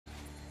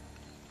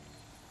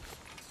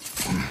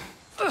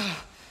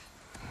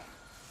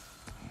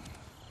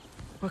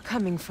We're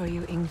coming for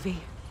you, Ingvi.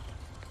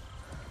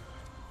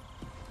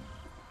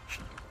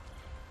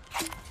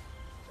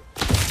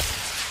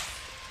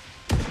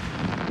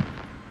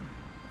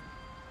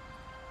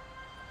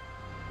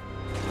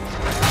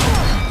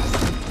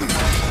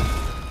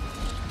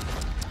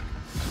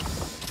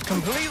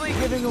 Completely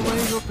giving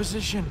away your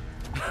position.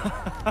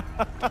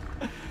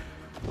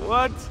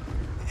 What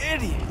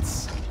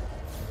idiots.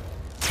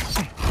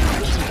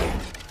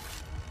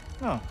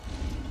 Oh.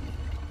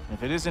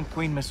 If it isn't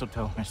Queen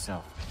Mistletoe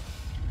herself.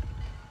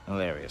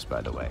 Hilarious,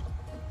 by the way.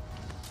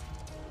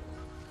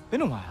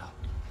 Been a while.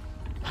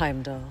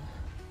 Heimdall.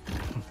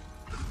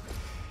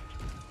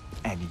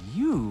 And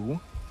you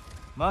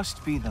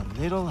must be the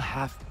little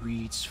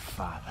half-breed's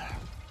father.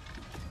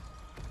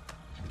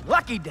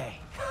 Lucky day!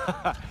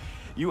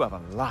 You have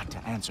a lot to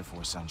answer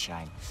for,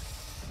 Sunshine.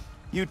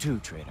 You too,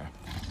 traitor.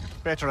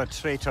 Better a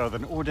traitor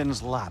than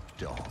Odin's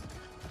lapdog.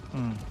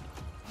 The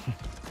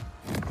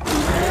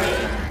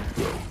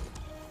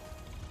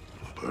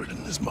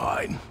burden is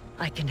mine.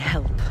 I can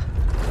help.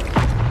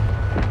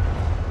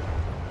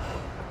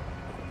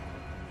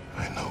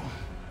 I know.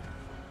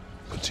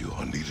 But you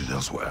are needed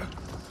elsewhere.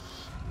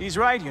 He's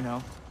right, you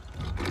know.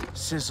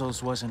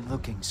 Sizzles wasn't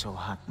looking so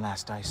hot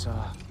last I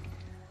saw.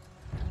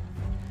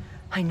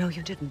 I know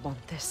you didn't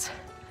want this,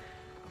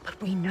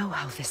 but we know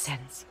how this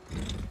ends.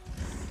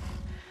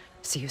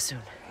 See you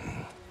soon.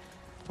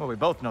 Well, we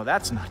both know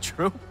that's not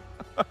true.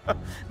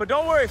 But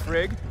don't worry,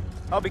 Frigg.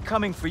 I'll be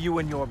coming for you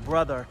and your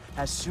brother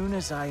as soon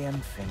as I am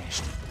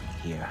finished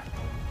here.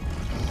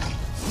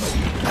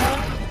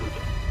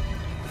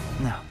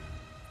 Now,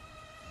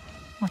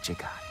 what you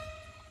got?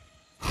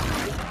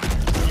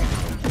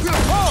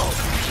 Whoa!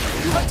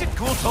 What did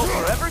Gulto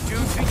forever do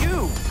to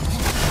you?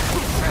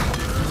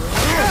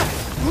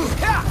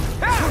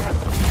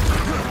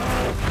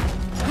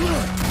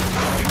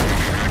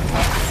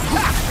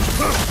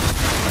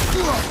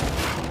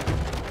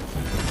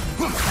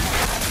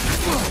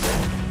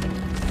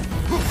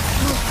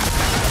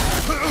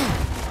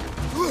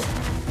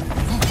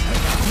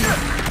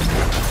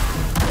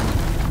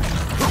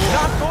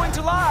 Not going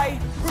to lie,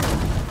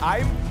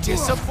 I'm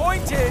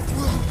disappointed.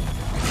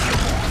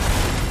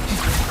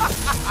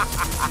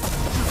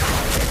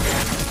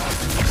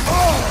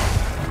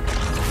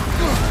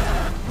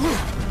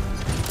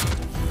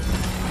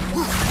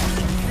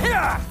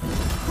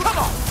 Come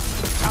on,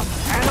 dumb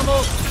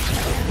animal!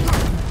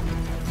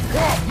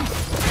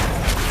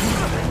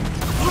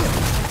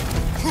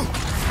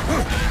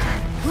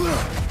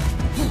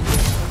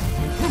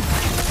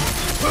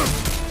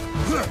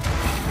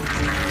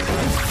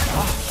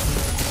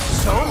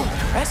 So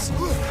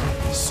aggressive,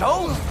 so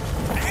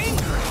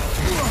angry.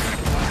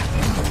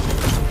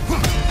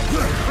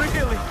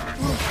 Really?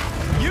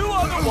 You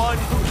are the one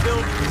who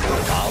killed the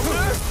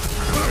founder?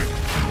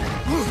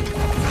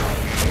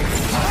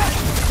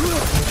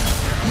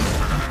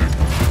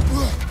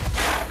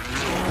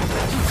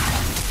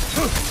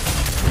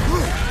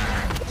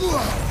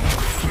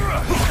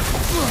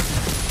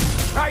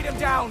 Ride him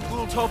down,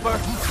 Ghoultoper!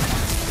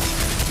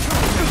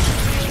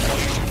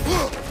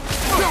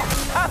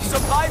 Have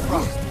some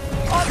Hydra!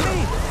 On me!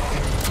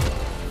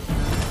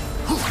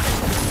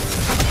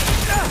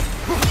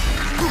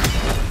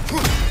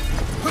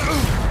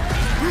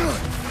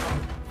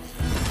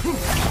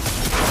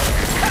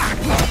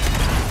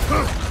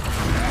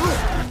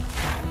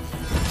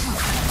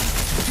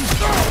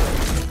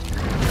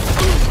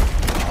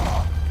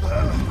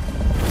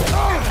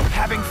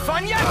 Having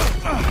fun yet?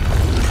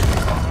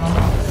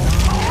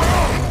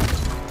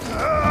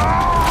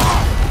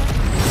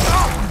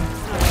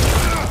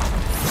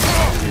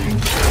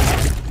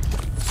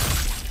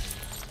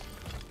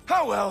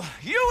 Oh well,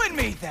 you and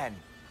me then.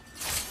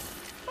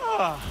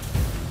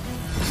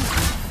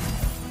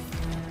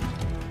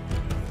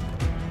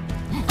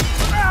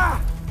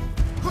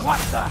 What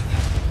the?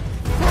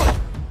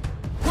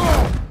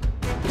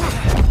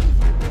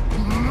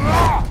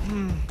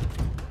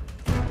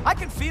 I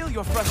can feel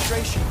your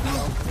frustration.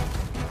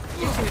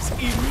 It is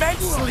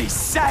immensely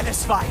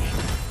satisfying.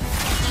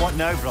 What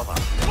now, brother?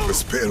 The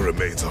spear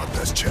remains our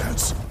best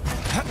chance.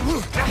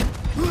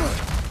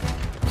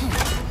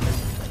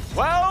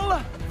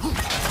 Well,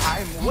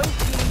 I'm waiting.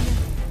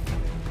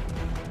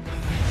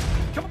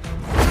 Come on.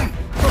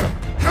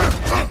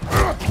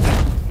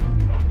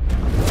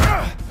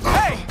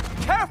 Hey,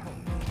 careful!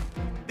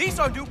 These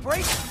are new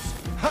braces.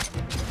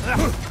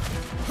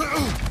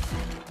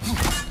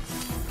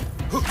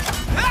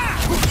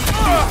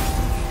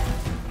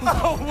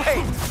 Oh,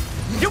 wait!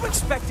 You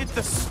expected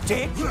the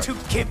stick to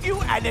give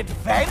you an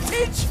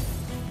advantage?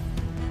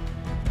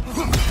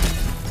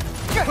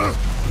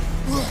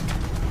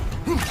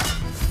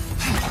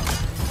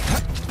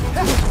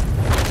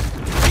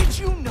 Did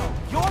you know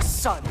your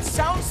son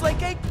sounds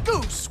like a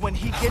goose when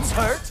he gets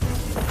hurt?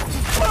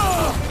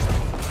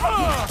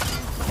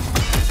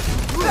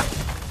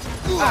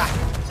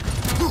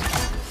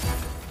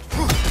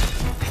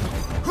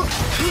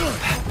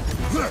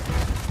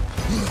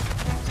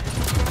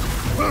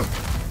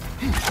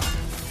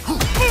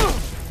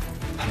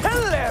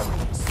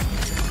 Hilarious!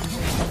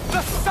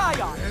 The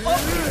scion of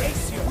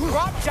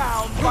brought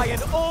down by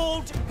an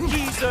old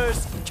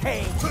geezer's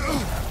cane.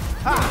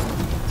 Ha!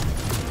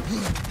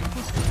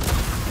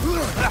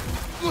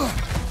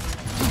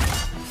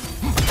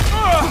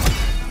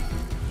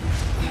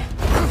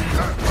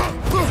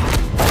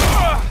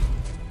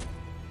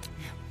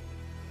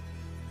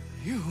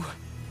 You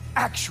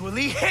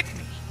actually hit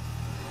me!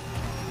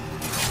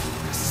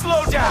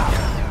 Slow down!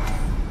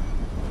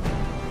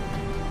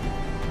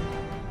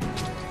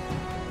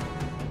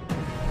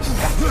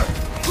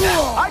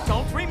 I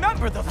don't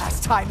remember the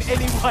last time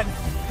anyone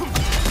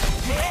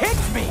hit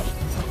me!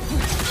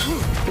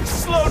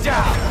 Slow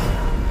down!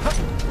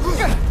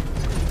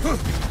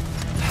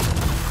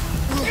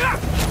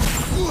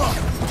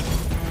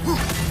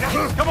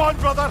 Come on,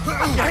 brother!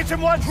 You hit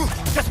him once!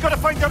 Just gotta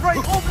find the right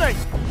opening!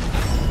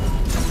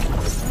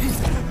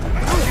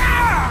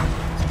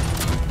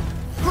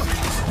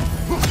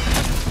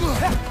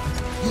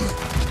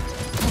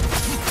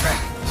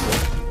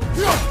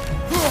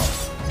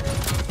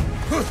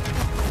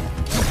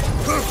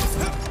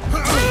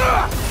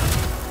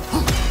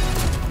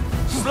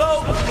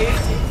 Slow it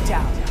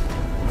down.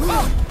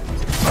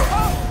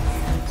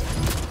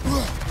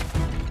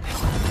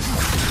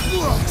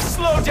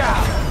 Slow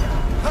down.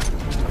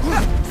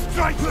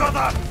 Strike,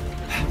 brother!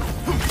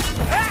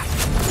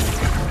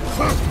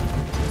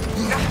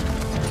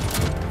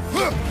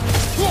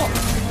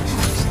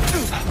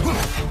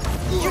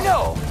 You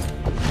know,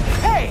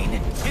 pain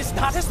is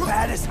not as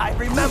bad as I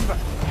remember.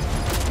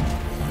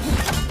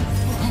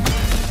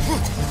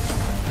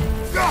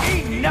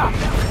 Enough!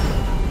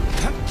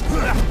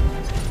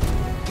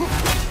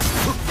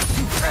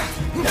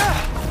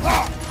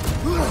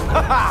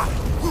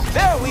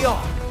 There we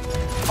are!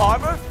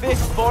 Armor fit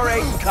for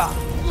a cop.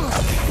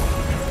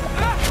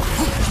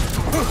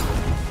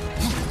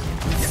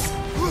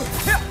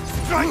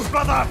 Strike,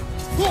 brother!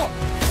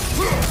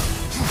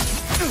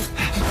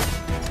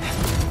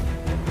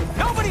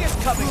 Nobody is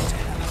coming to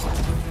help.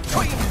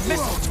 Queen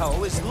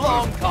Mistletoe is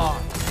long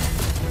gone.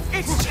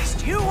 It's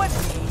just you and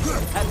me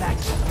and that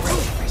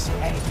traitorous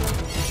egg.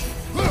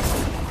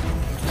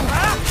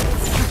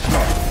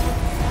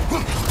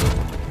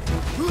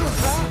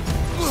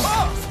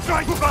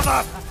 Strike,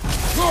 brother!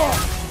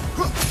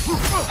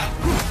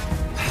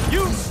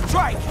 You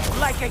strike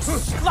like a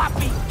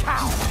sloppy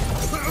cow.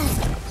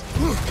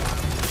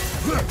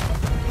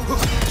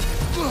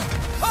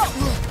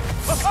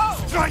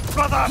 Strike,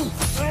 brother!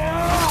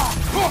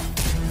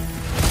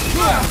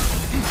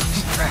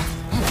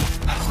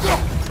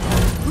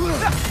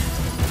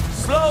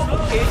 Slow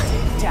it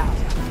down.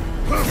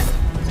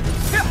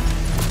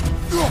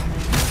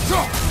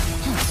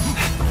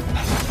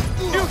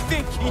 You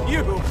think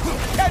you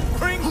can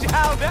bring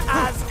down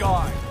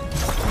Asgard?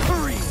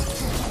 Hurry!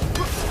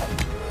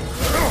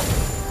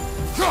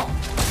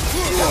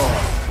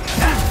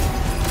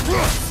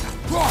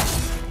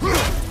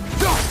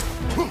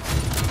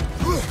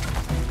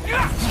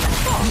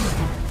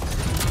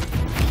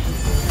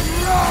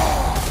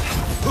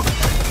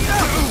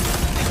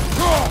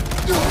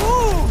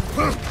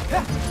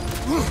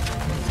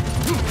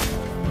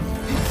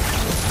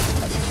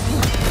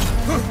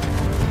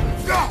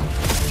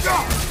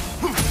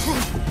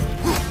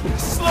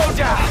 Slow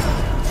down!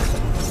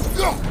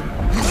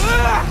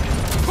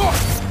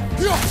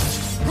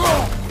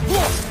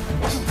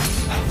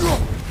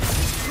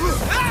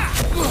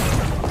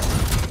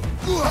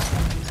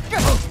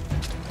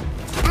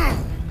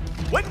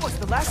 When was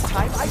the last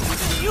time I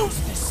even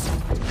used this?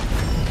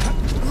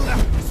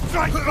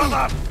 Strike,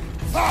 brother!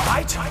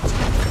 My time.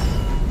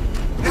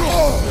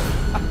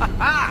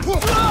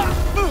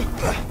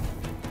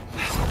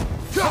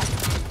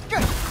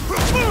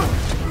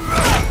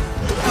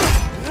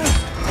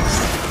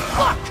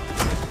 Fuck!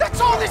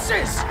 That's all this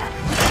is!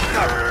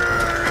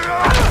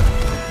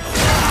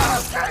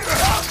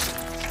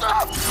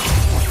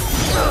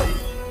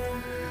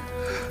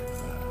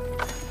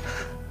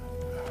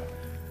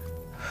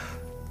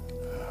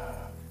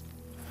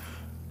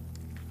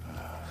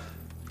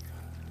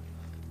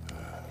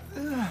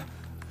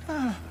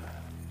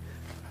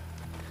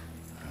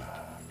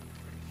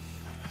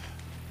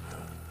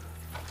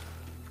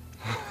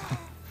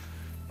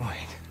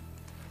 Wait.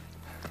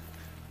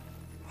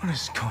 What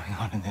is going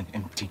on in that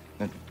empty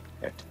little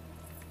head?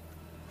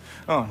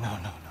 Oh, no.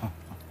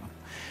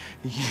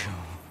 You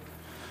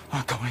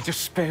are going to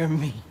spare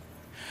me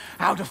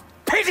out of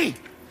pity!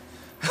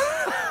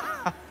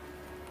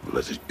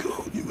 Let it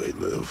go, you may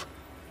live.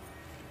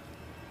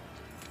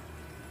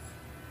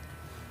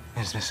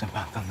 Is this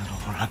about the little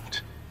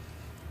runt?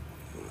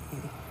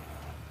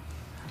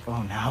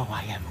 Oh, now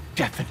I am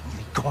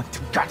definitely going to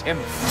gut him.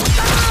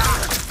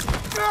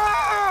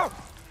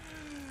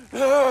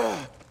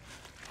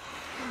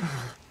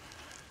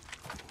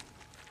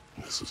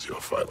 This is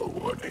your final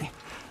warning.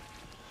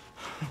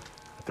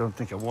 I don't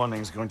think a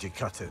warning's going to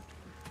cut it.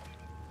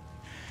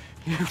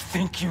 You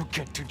think you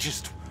get to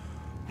just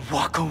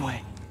walk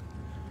away?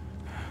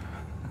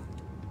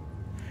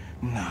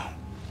 No.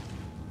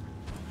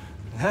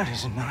 That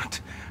is not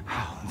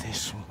how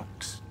this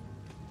works.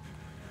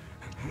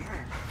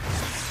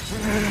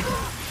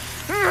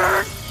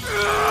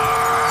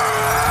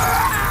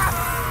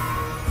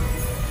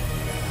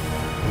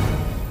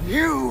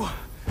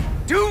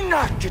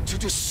 get to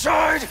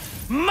decide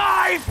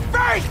my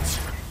fate!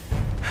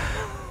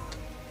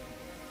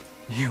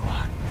 You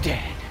are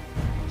dead,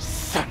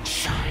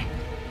 sunshine.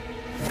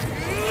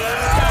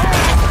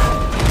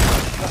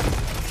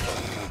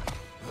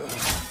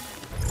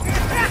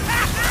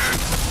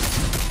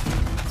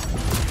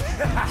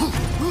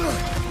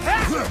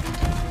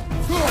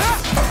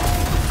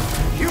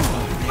 You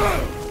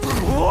are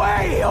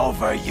way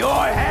over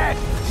your head!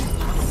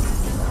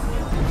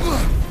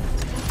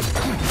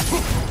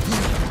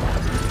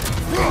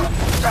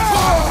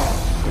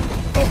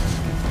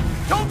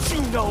 Don't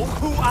you know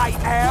who I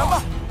am?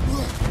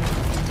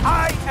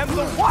 I am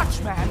the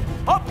Watchman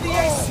of the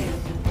Aesir,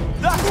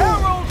 the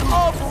Herald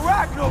of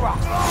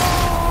Ragnarök!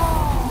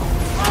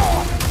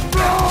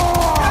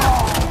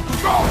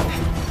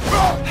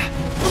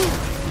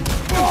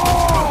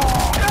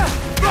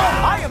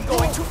 I am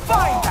going to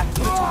find that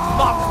little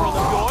mongrel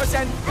of yours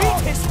and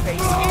beat his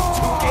face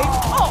into a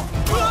pulp!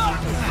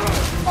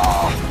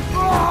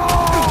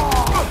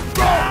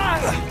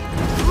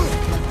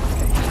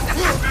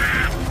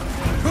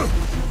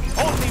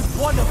 Only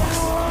one of us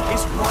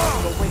is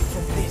running away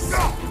from this.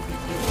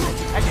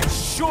 And it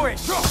sure as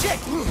shit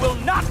will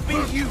not be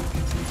you!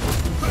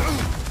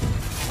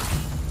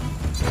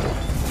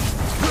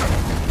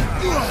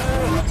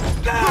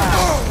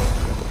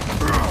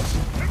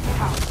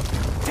 How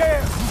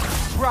dare you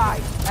try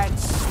and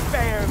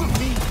spare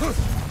me!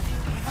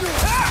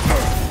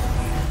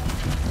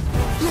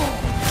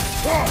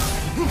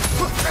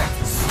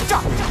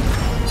 Stop!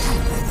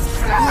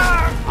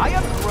 I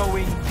am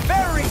growing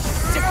very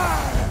sick of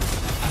you.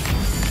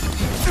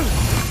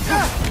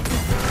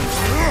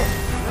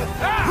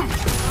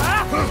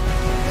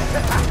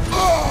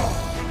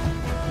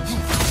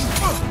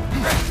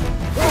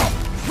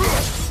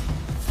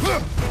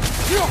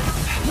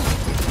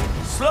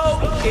 Slow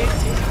it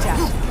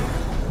down.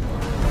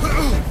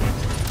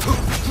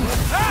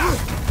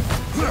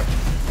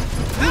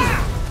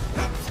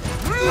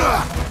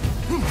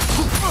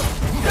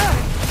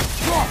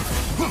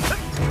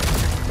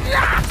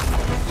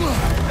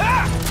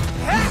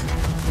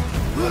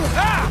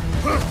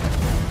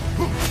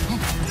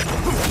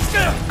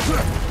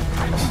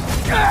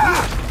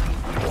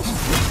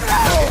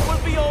 It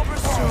will be over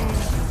soon.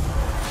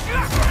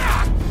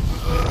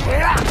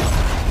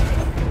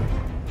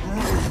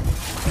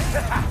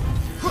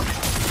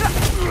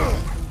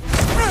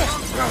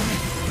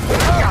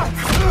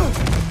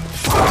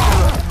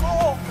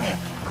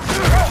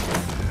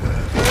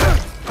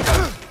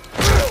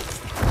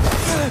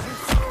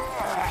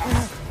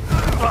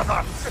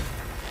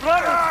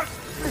 Brother!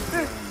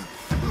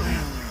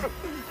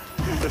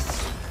 This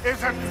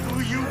isn't who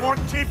you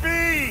want to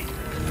be!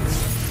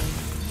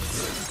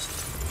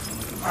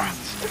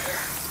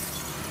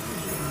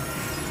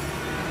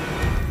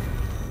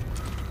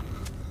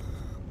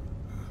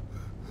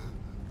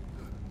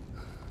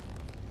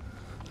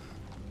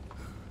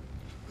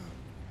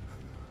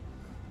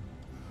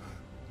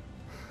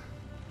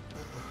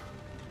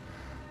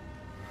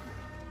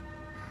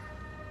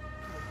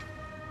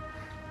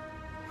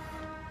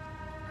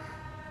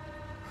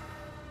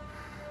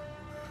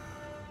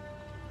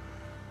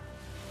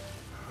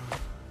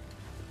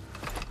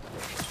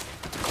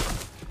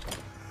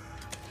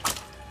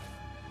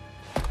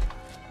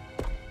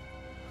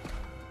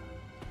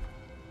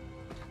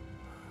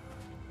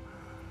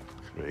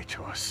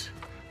 Kratos,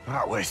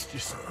 that was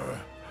just...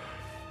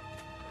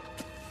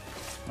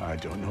 I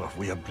don't know if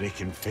we are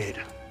breaking fate,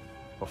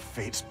 or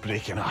fate's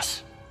breaking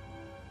us.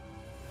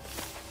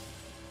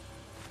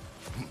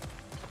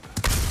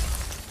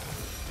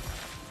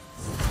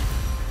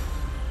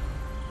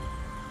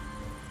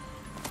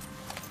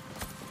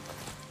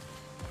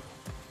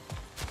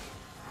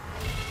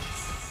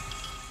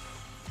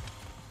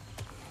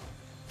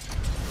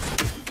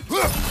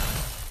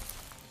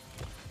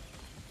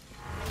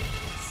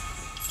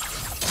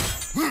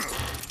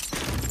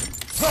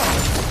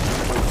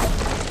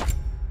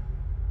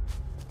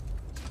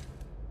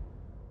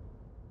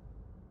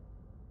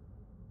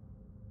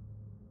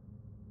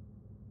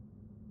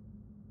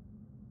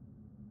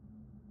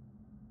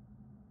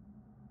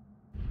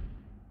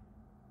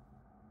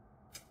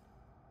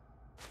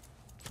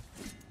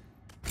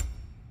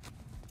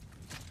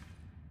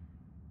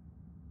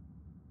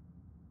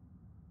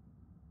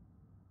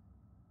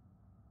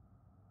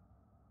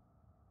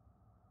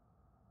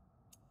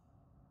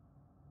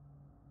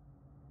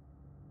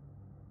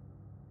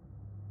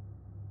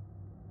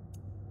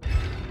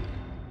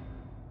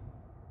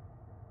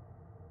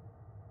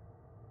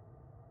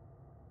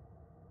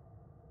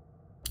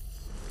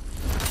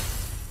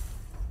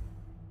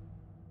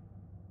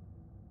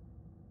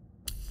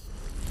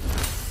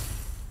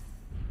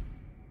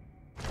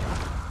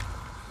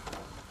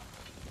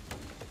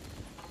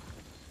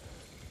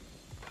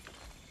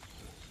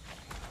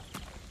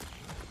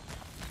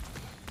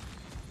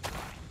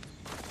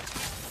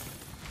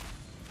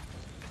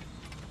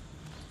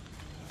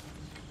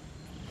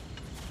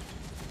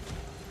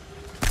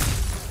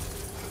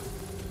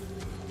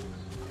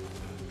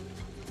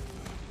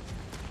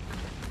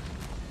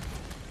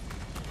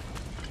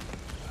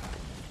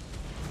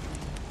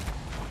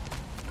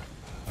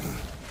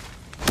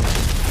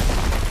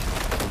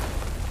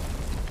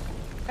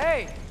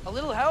 A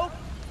little help?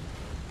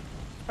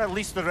 At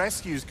least the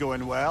rescue's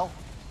going well.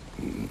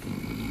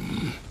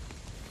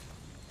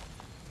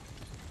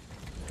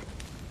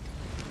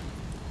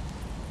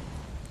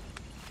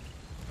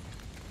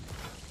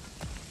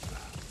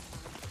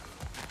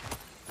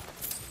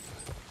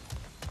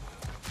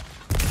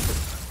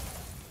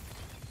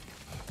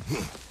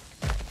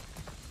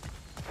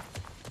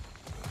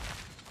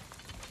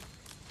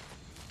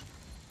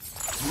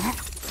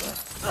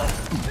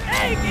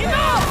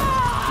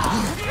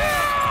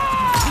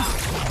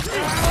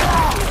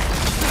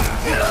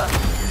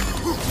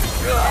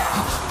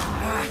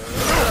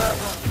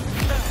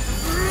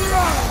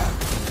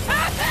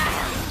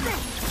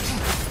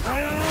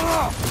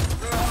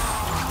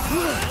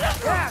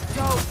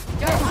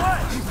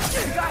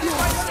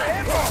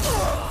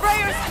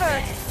 Freyr's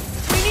hurt!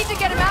 We need to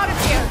get him out of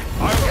here!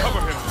 I'll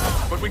cover him,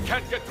 but we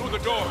can't get through the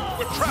door.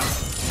 We're trapped!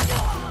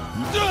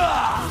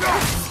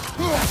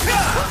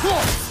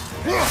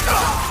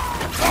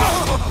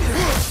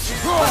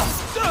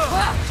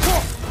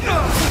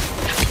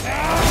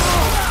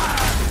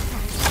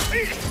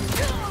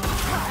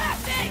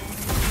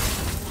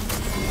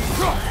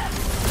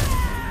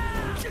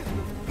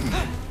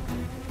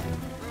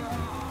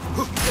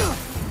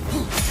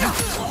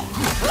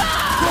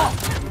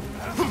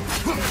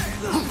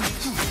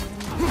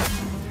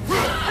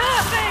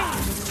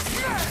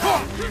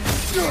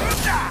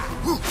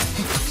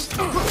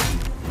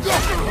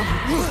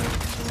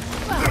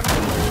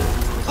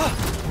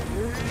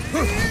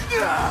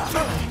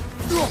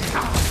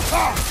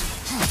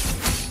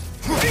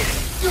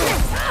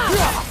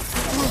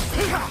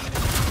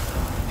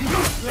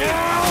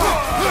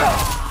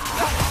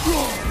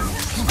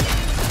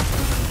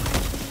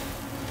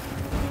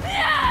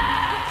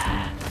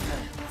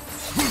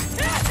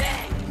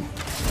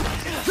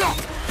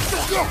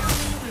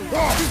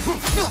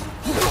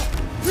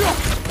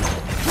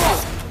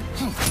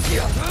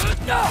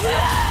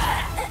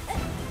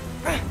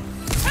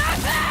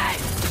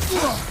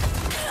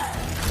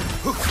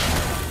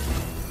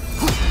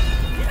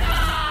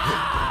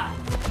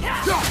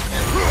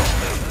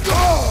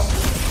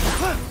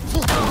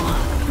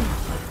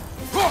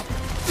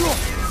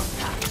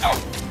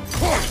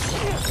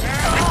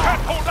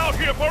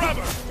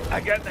 I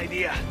get an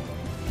idea.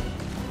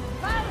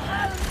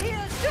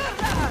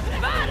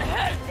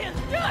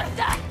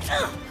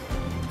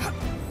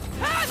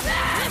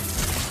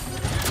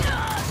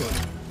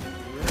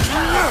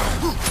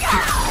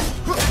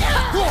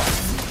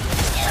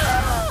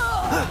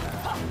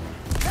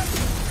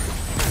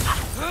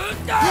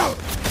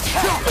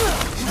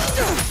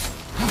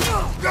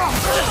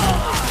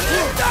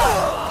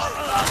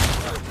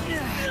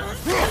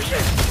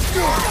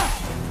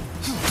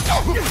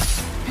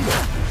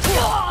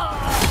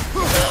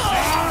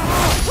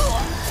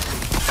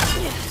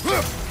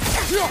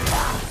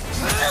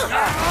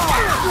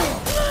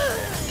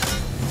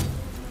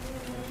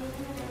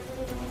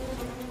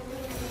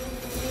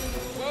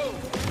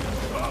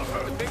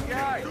 Big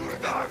guy!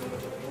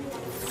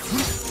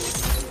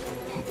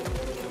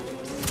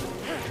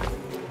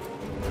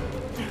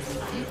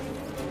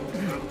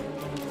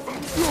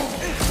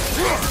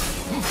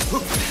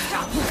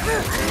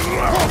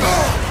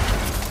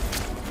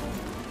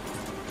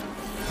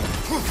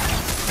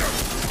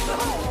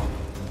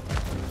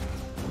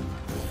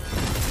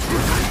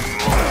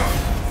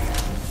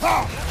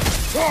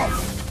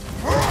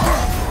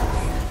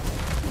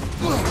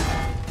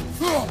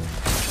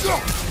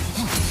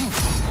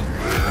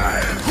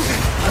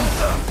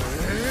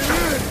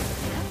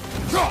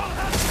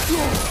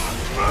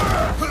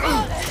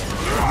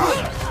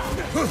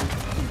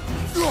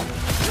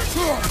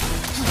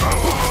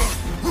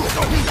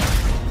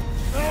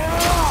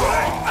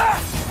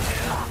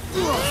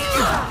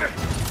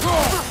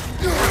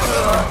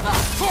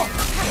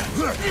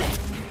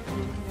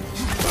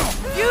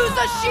 Use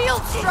a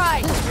shield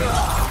strike!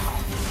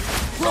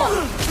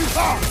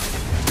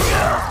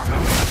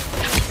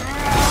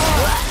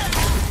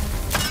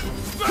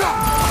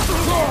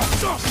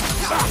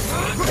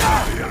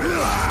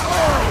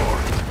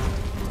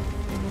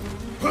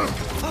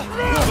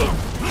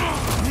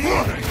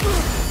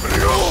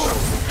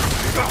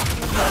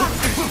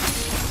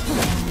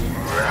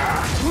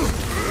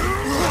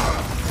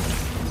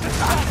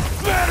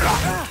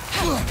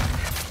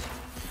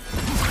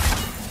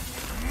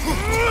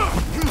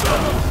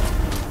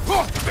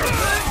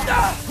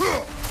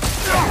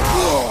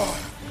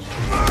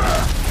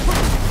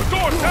 The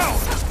door's down!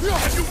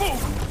 Can you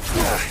move?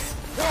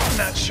 I'm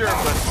not sure,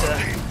 but,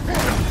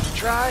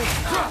 try?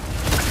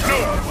 No!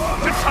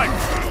 Sit tight!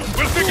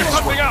 We'll figure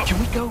something out! Can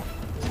we go?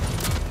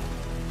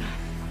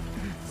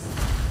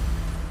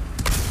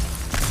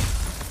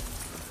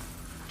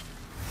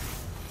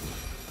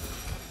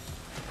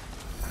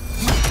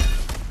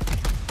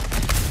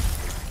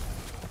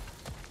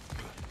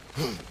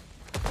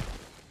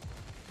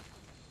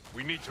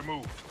 We need to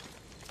move.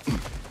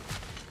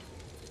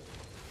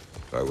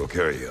 I will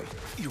carry him.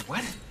 You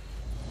what?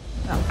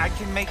 No, I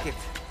can make it.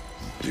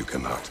 You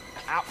cannot.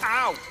 Ow,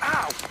 ow,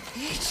 ow!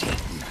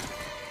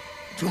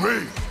 To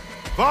me!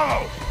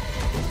 Follow!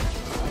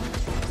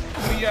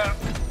 We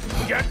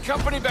got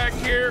company back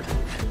here.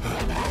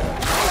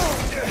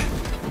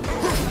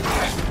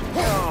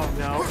 Oh,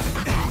 no.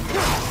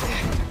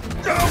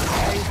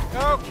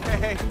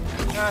 Okay.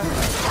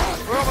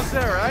 We're almost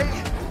there, right?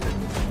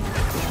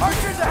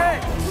 Archers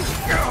ahead!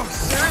 Oh,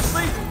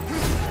 seriously?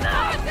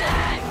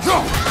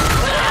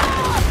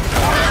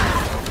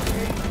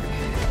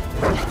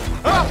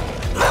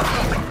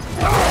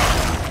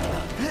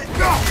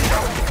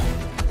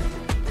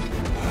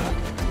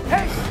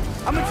 Hey!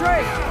 I'm a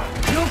Trey!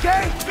 You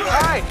okay?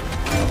 Hi!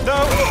 No!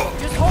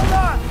 Just hold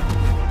on!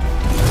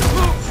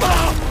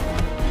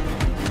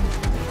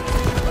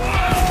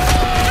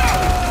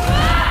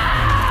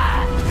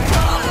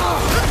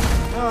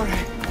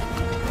 Alright.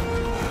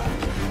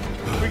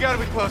 We gotta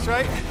be close,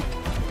 right?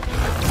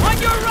 On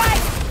your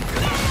right!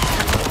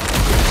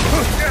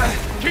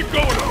 Keep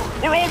going.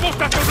 We're almost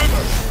at the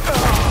river.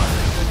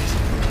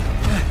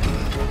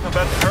 How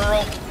about the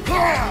girl?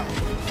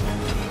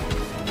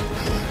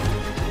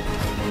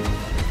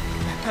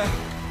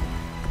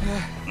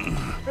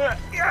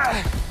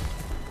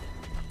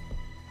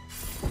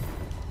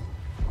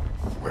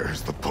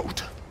 Where's the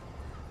boat?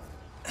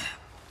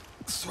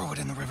 Throw it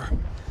in the river.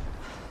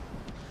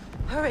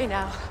 Hurry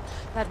now.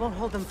 That won't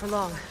hold them for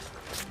long.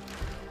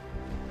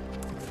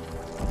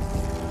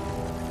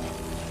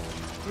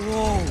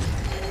 Whoa!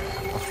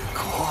 Of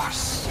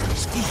course.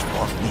 Ski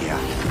spot near.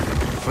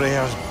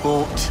 Freyr's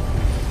boat.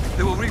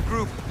 They will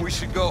regroup. We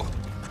should go.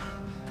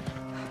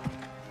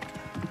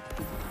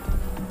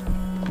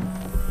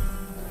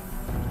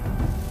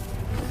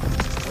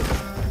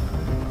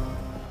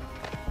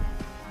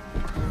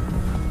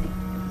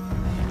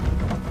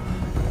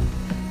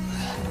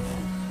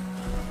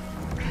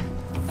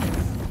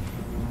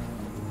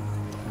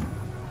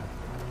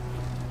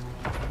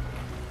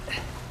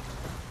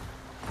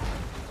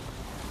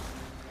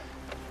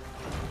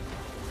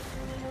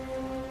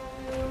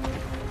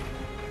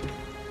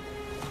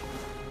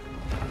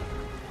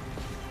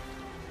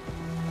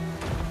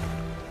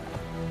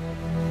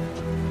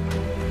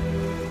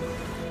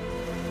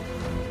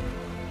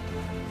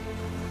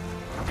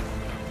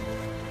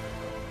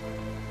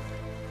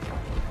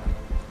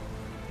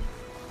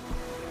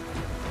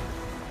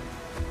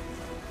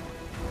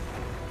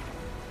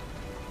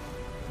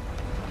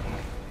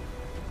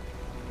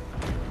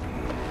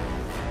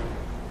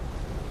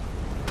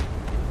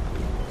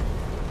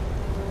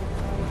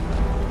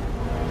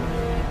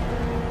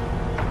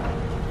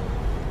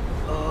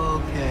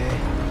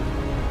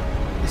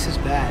 This is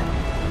bad.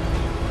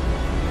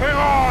 Hang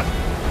on!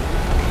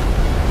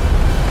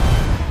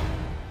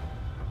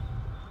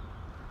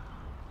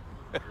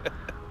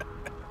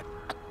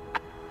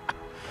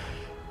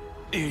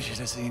 You should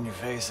have seen your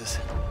faces.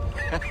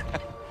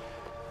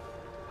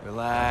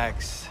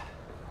 Relax.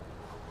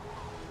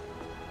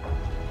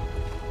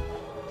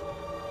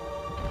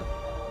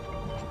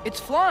 It's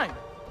flying!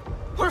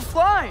 We're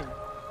flying!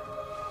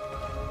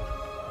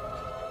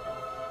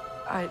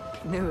 I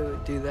knew it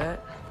would do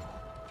that.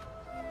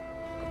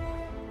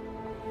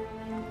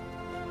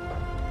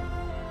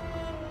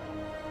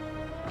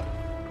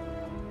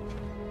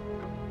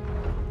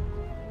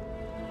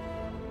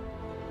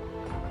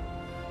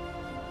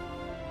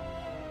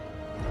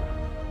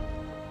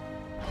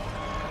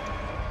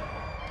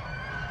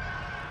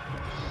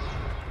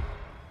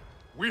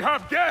 We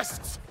have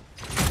guests!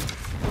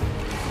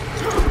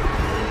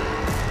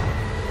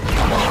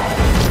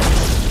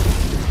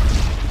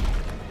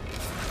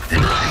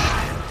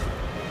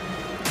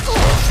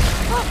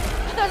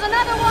 There's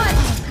another one!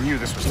 I knew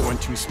this was going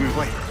too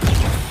smoothly.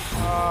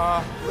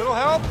 Little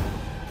help?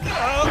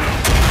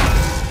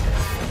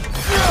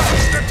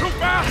 They're too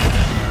fast!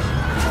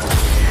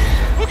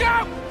 Look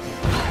out!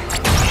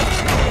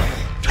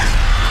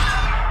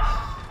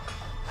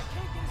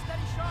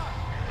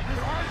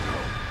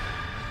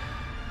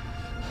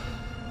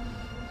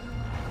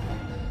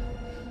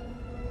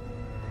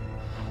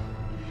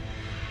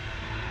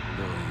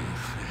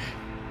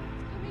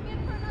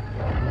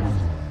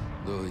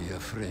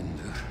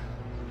 Fränder.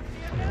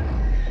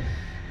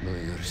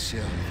 Nøyer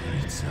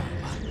själv i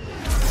samma.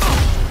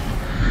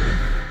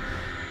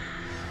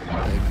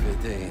 Jag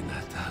vet en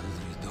att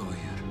aldrig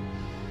dör.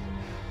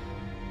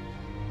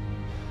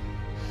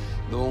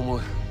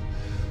 Domer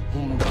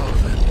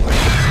dagen.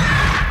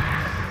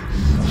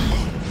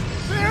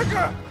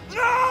 Birke!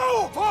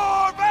 No!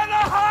 For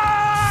Benahay!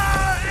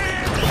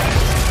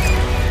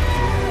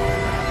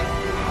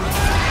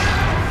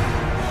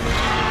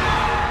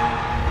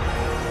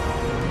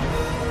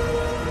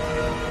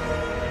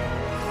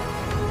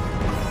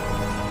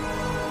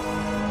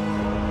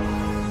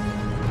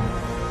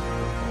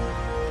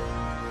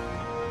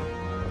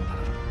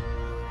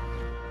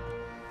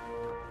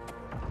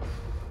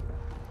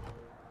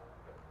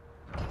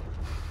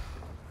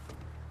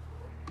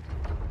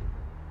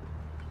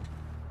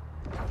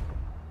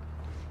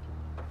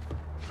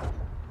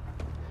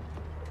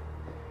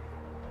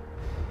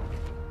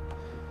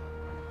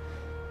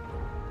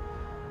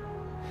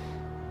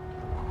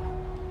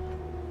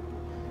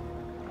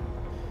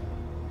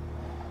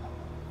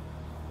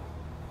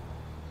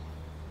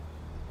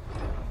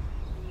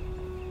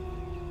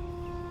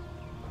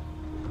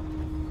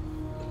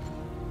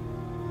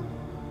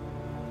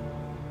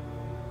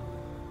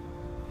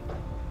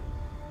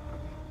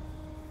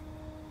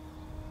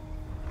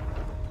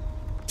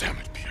 Damn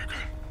it, Bjerke.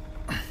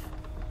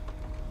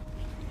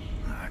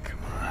 Ah, come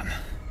on.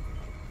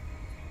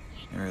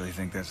 You really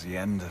think that's the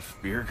end of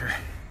Bjerke?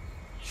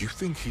 You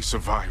think he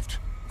survived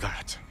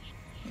that?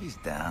 He's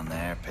down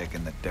there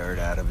picking the dirt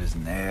out of his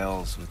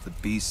nails with the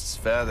beast's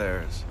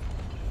feathers.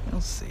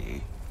 You'll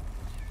see.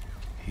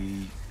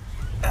 He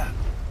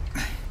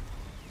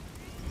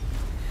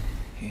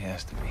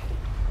has to be.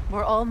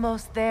 We're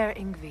almost there,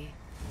 Ingvi.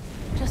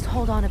 Just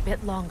hold on a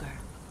bit longer.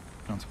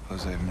 I don't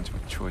suppose I have much of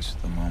a choice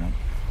at the moment.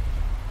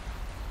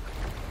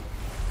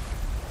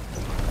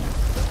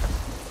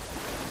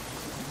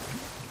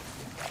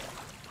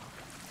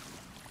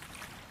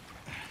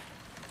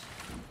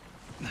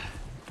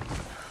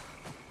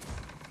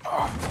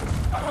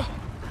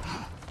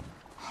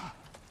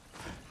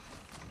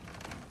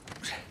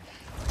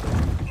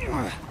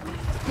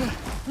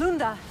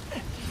 Lunda!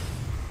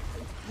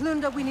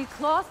 Lunda, we need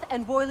cloth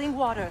and boiling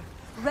water.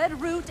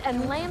 Red root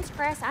and lamb's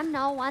cress, I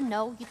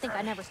know. You think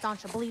I never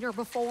staunched a bleeder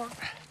before?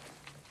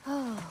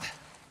 Oh,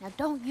 now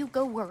don't you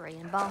go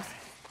worrying, boss.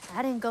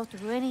 I didn't go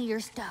through any of your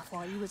stuff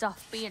while you was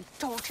off being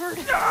tortured.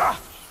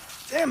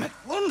 Damn it,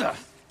 Lunda!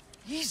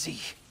 Easy.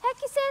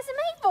 Heck you sassing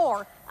me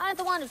for? I ain't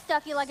the one who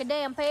stuck you like a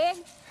damn pig.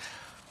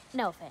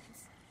 No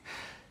offense.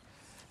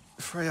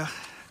 Freya,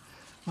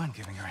 mind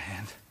giving her a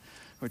hand?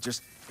 We're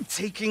just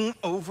taking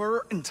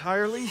over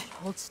entirely?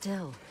 Hold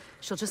still.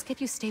 She'll just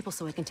get you stable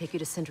so I can take you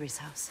to Sindri's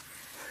house.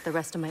 The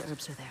rest of my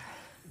herbs are there.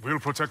 We'll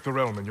protect the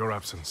realm in your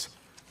absence.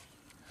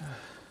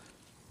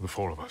 The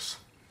four of us.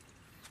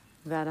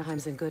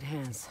 Vanaheim's in good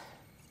hands.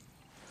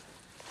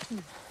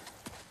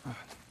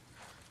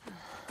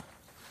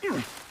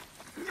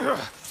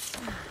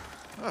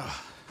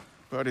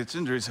 Party at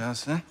Sindri's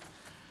house, huh?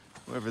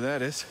 Whoever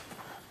that is.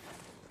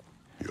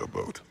 Your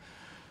boat.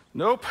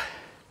 Nope.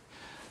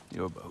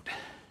 Your boat.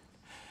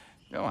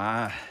 Go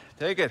on,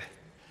 take it.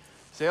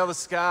 Sail the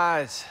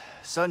skies.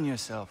 Sun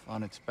yourself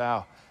on its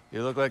bow.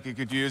 You look like you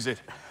could use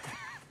it.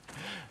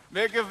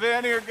 Make a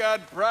Vanir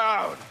god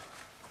proud.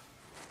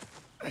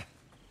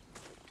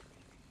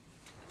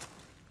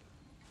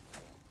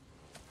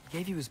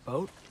 Gave you his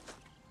boat?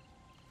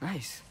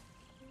 Nice.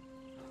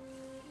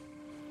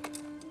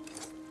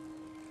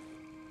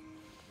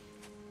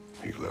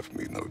 He left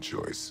me no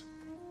choice.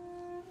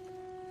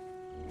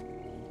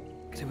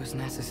 Because it was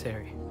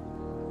necessary.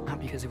 Not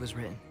because it was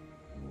written.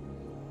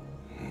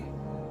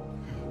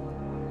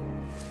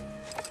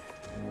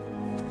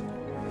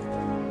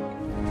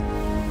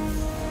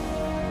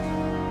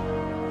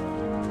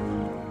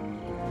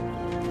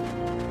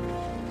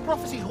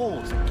 Prophecy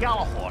holds that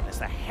Galahorn is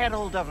the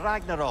herald of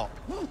Ragnarok.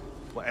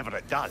 Whatever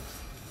it does.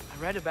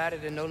 I read about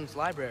it in Odin's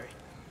library.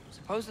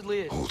 Supposedly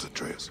it... Hold it,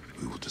 Atreus.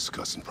 We will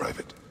discuss in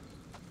private.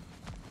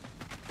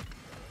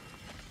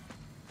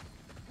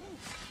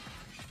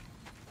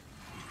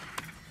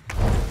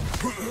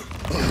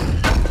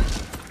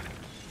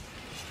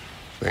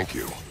 Thank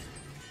you.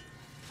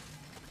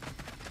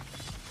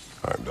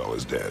 Heimdall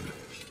is dead.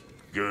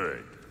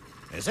 Good.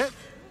 Is it?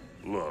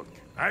 Look,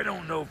 I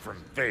don't know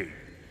from fate,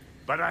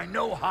 but I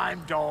know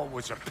Heimdall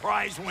was a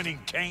prize-winning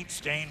taint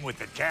stain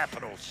with a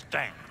capital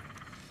stamp.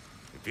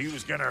 If he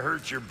was gonna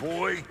hurt your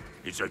boy,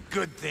 it's a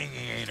good thing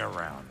he ain't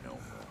around no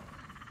more.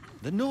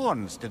 The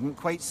Norns didn't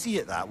quite see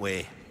it that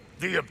way.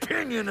 The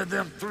opinion of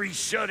them three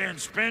shut-in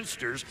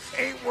spinsters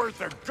ain't worth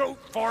a goat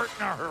fart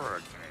in a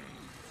hurricane.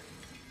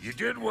 You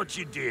did what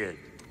you did.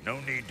 No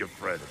need to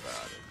fret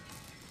about it.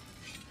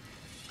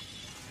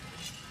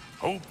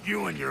 Hope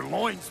you and your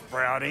loin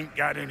sprout ain't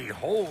got any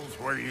holes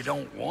where you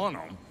don't want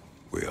them.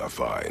 We are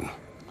fine.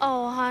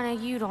 Oh, honey,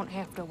 you don't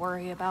have to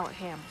worry about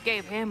him.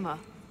 Gave him a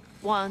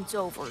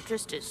once-over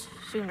just as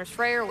soon as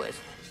Freyr was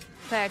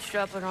patched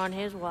up and on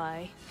his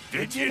way.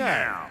 Did you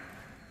now?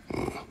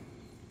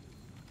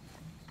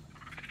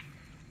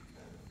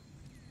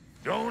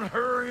 Don't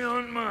hurry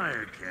on my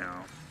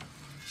account.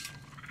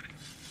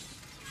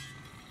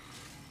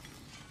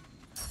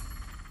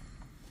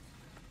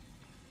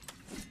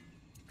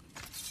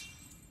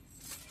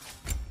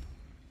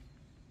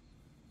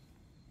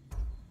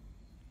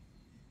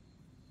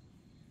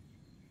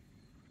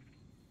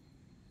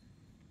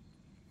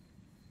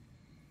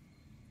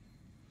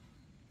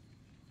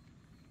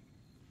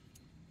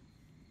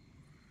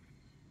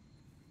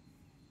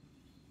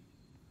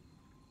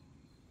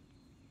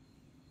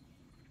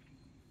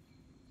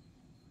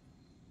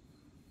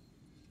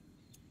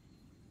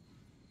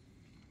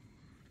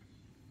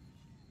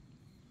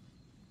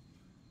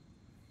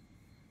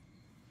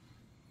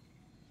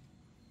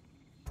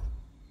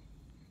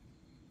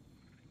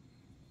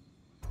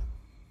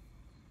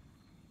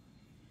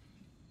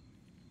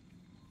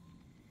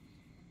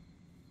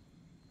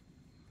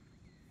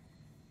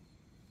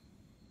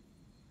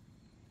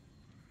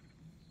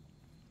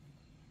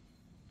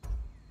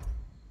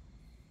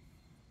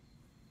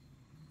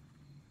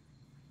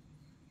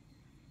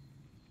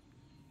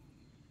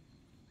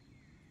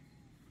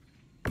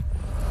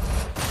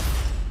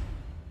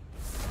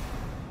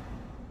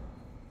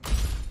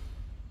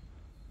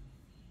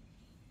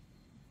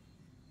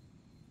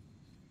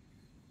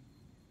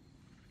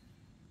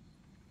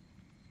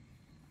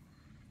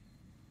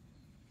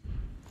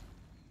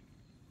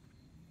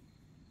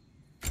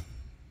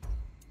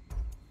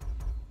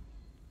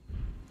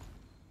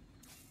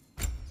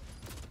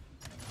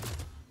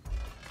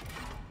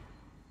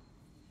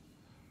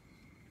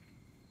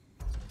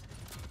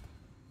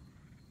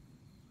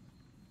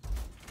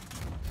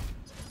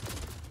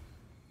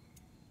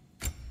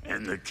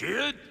 And the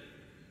kid?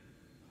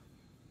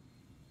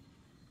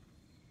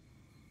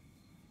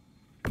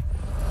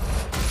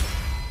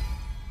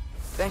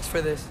 Thanks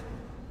for this.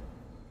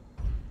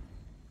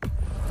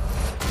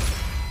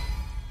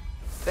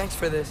 Thanks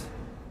for this.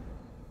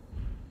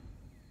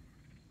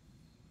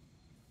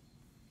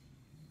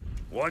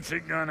 What's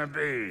it gonna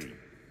be?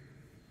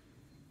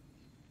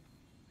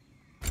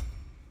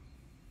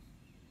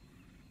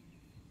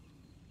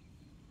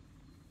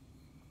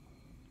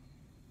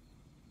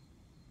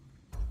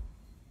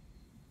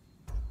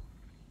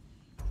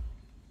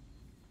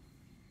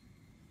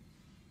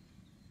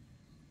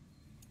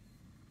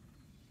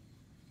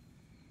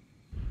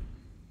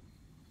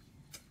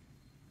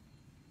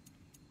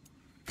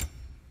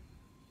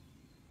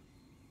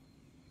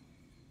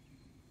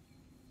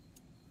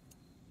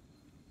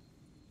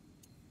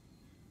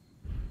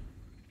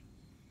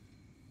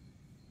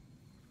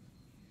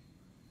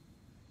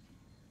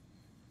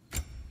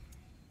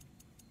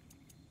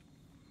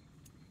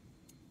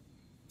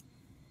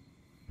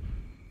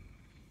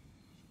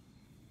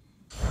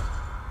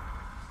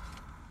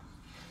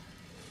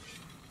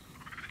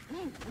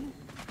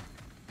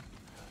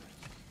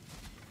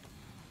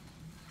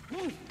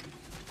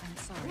 I'm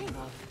sorry,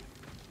 love.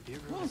 Dear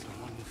girl is the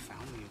one who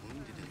found me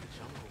wounded in the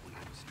jungle when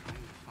I was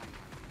trying to find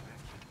my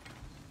direction.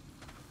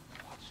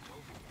 Watched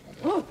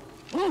over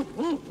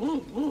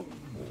me.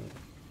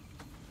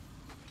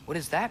 What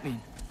does that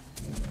mean?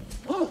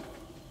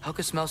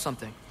 Helka smells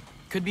something.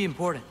 Could be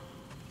important.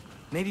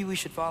 Maybe we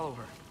should follow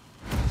her.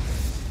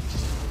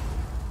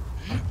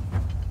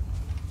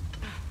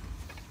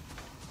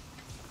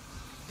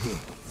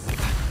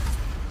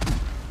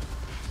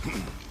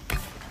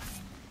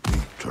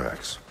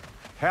 Tracks.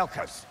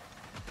 Helka's.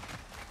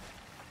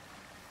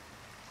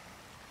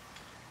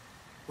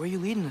 Where are you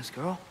leading us,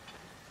 girl?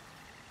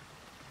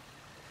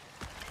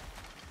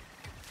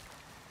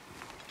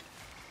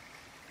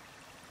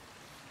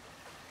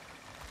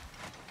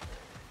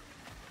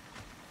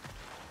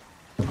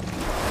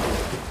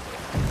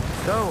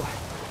 So,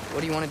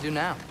 what do you want to do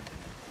now?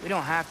 We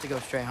don't have to go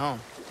straight home,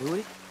 do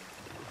we?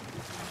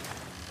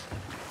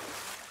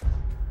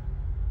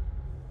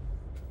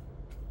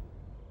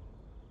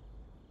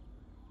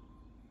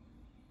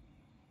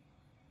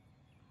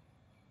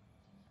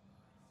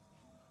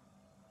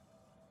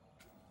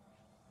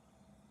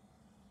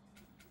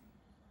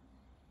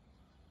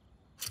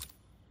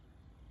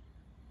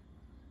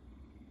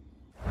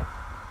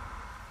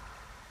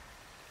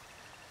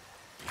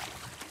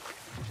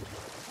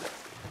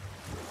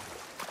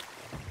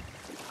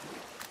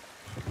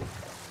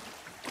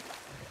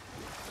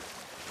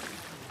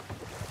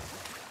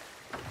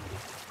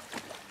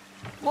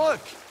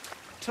 Look!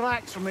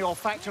 Tracks from the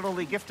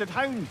olfactorily gifted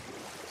hound.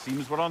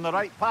 Seems we're on the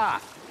right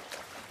path.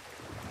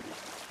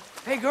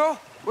 Hey, girl,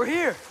 we're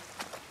here.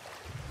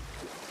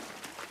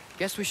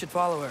 Guess we should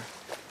follow her.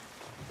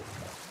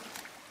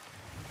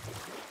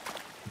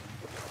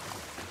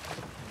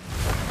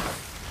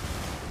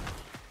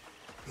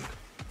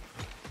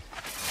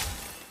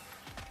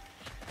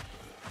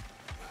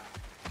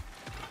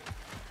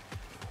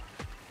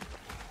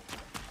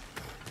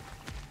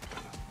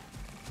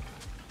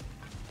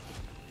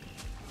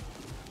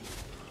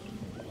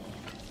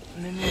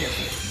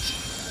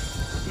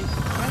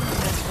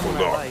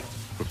 Hold on.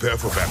 Prepare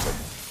for battle.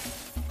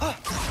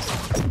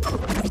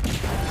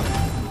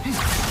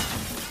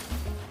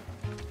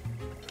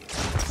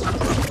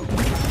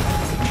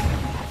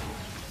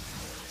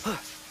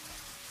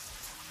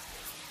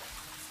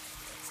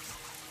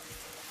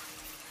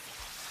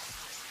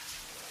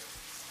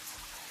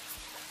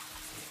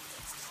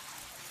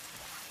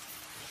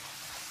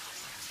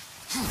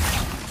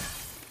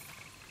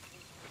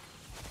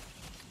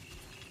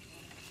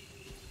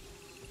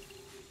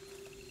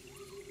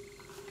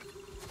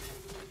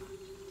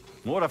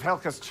 More of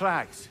Helka's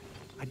tracks.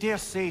 I dare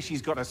say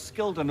she's got as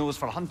skilled a nose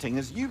for hunting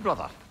as you,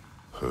 brother.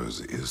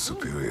 Hers is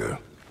superior.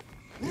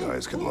 The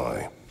eyes can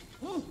lie.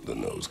 The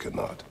nose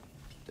cannot.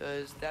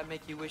 Does that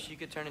make you wish you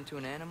could turn into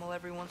an animal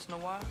every once in a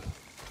while?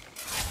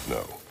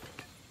 No.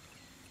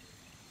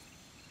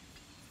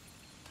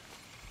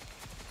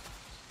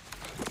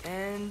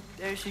 And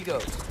there she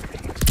goes.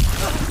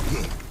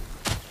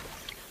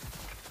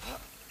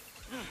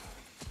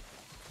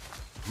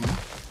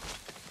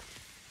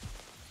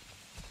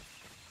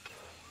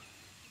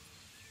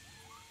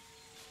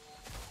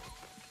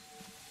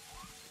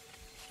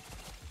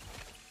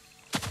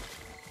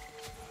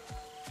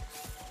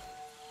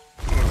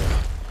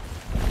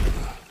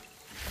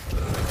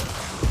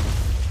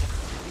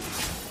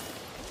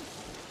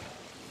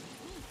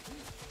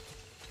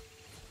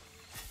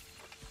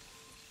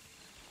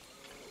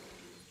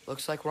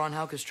 Looks like we're on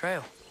Helka's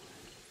trail.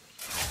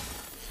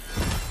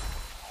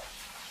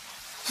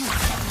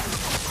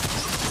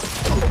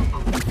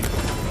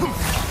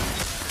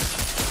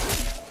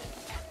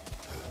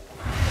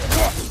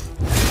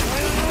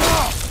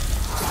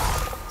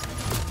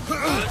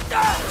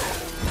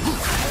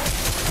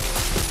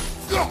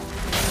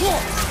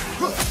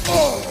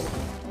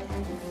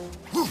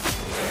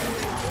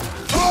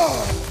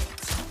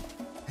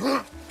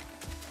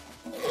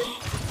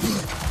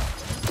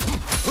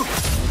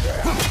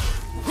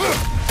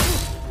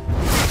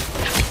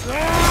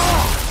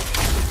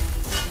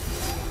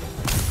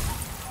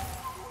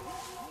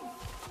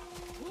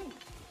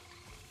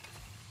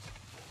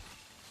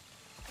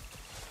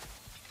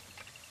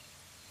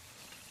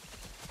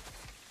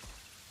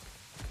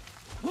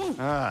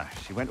 Ah,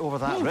 she went over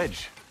that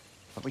ridge.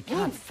 But we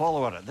can't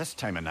follow her at this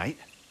time of night.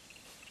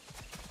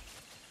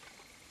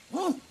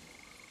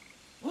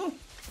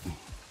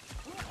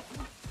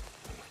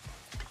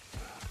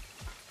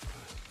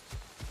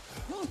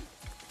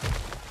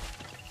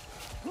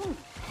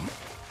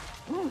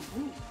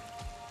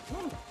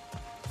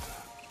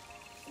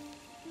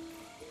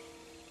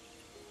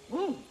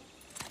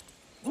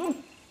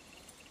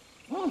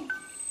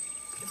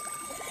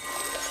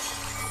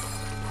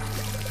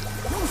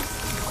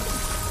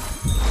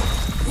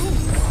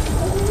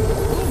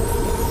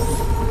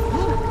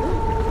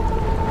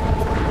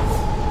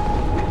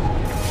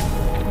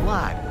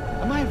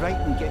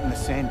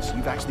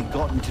 You've actually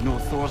gotten to know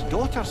Thor's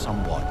daughter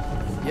somewhat.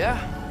 Yeah,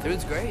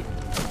 dude's great.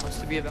 Wants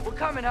to be a... We're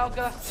coming,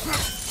 Helga!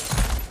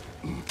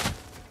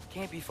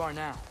 Can't be far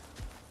now.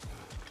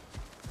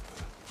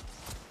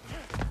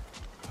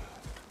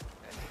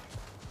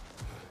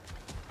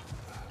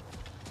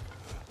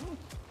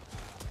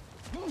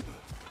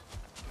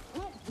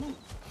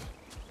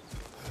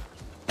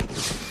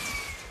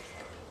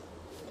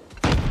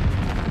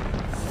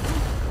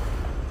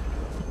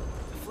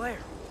 The flare.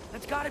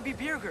 That's gotta be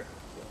Birger.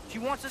 She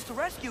wants us to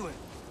rescue him.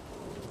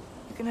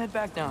 You can head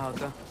back now,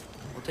 Helga.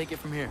 We'll take it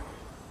from here.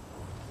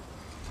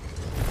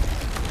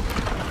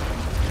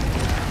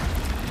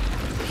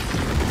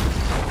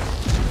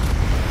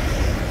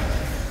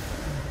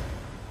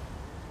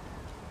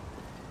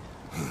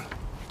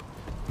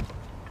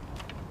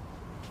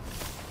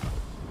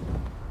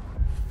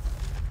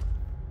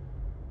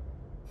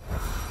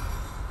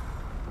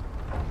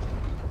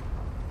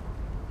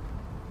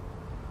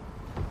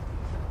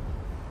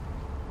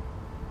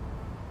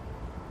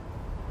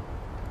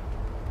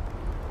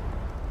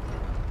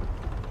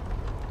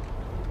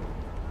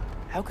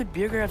 How could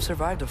Birger have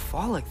survived a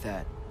fall like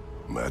that?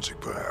 Magic,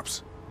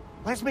 perhaps.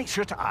 Let's make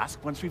sure to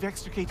ask once we've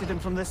extricated him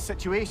from this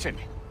situation.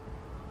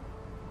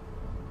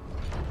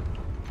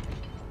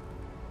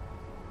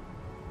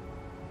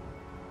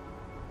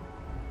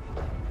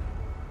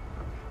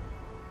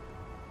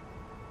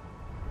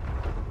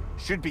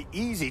 Should be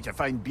easy to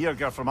find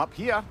Birger from up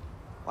here.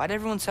 Why'd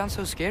everyone sound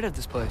so scared of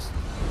this place?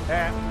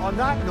 On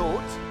that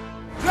note...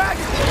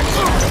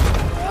 Dragon!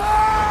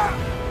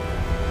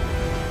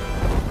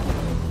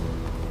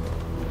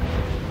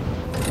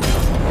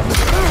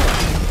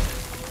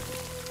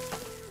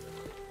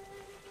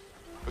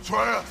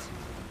 Atreus!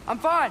 I'm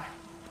fine.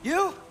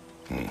 You?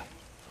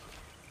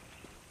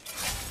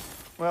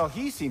 Well,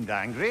 he seemed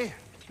angry.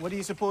 What do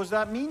you suppose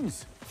that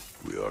means?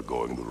 We are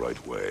going the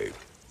right way.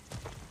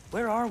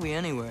 Where are we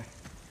anyway?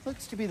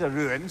 Looks to be the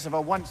ruins of a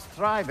once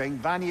thriving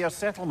Vanir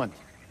settlement.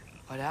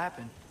 What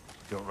happened?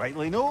 Don't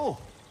rightly know.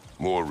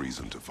 More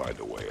reason to find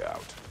a way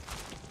out.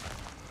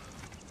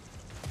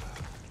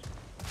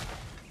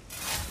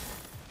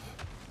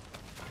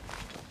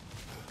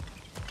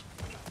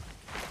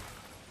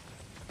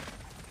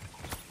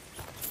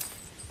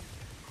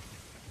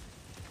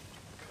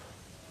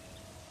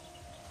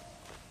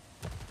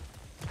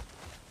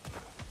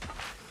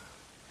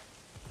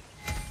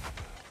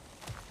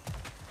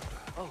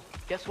 Oh,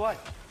 guess what?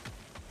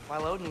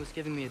 While Odin was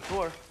giving me a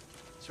tour,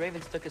 his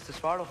ravens took us to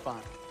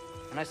Svartalfheim,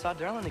 and I saw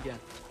Durlin again.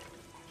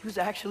 He was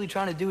actually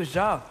trying to do his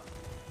job.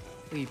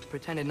 We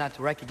pretended not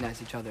to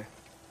recognize each other.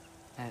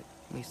 At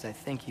least I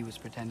think he was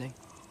pretending.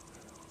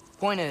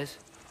 Point is,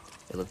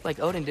 it looked like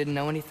Odin didn't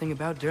know anything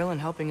about Durlin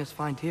helping us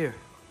find Tyr.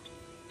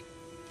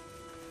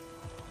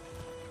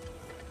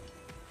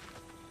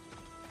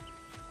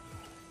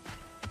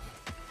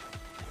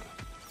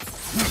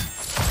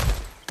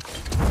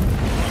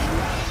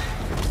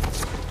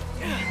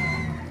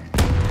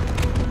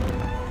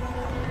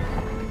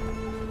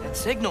 That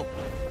signal!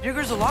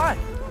 Birger's alive!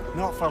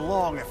 Not for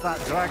long if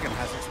that dragon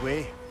has its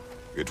way.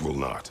 It will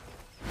not.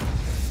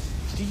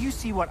 Do you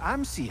see what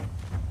I'm seeing?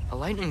 A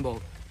lightning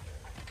bolt.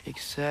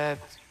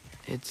 Except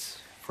it's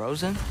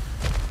frozen?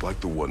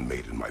 Like the one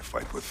made in my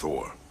fight with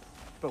Thor.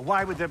 But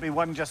why would there be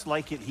one just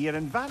like it here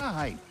in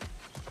Vanaheim?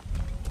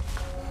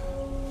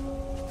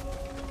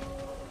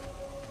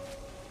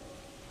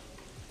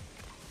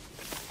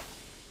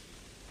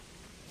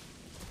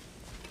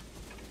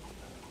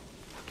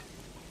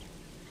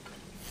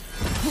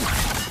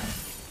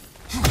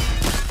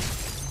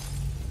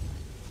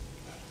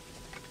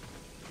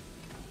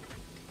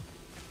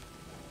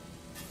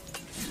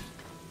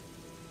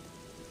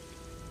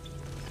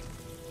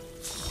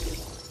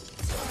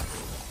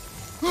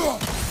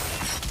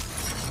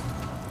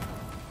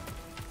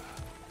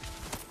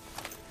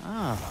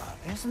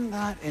 Isn't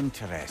that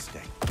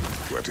interesting?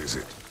 What is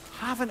it?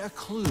 Haven't a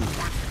clue.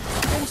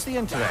 Hence the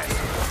interest.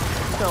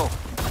 Still,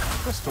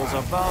 crystals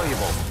are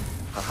valuable.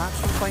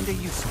 Perhaps we'll find a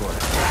use for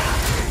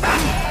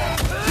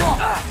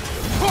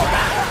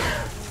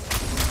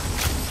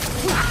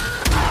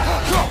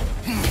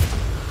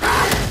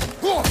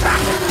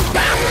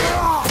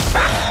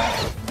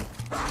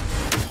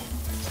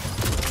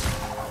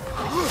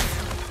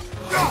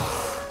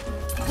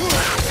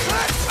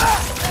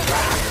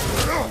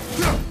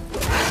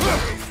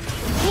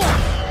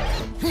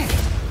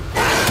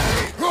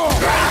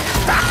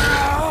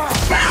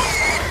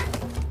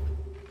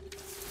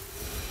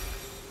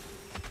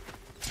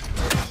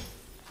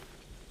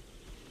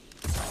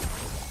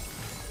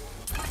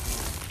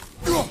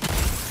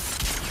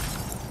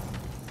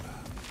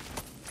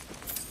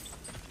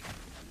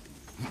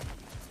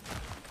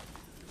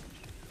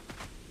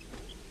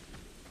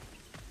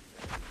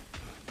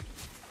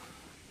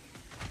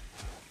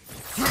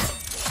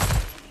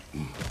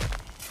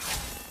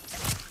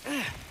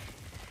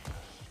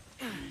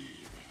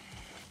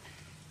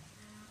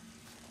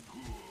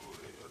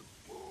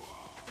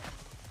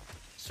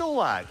So,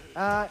 lad,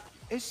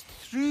 is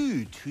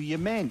Thrud who you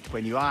meant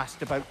when you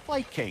asked about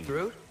Viking?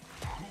 Thrud?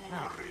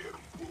 No.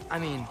 I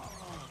mean,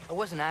 I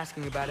wasn't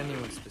asking about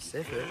anyone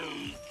specific.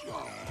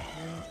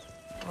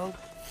 Well,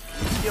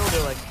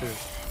 Skilda likes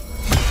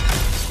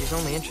Thrud. She's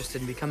only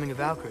interested in becoming a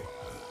Valkyrie.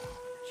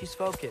 She's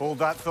focused. Hold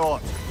that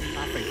thought.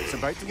 I think it's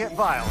about to get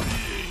violent.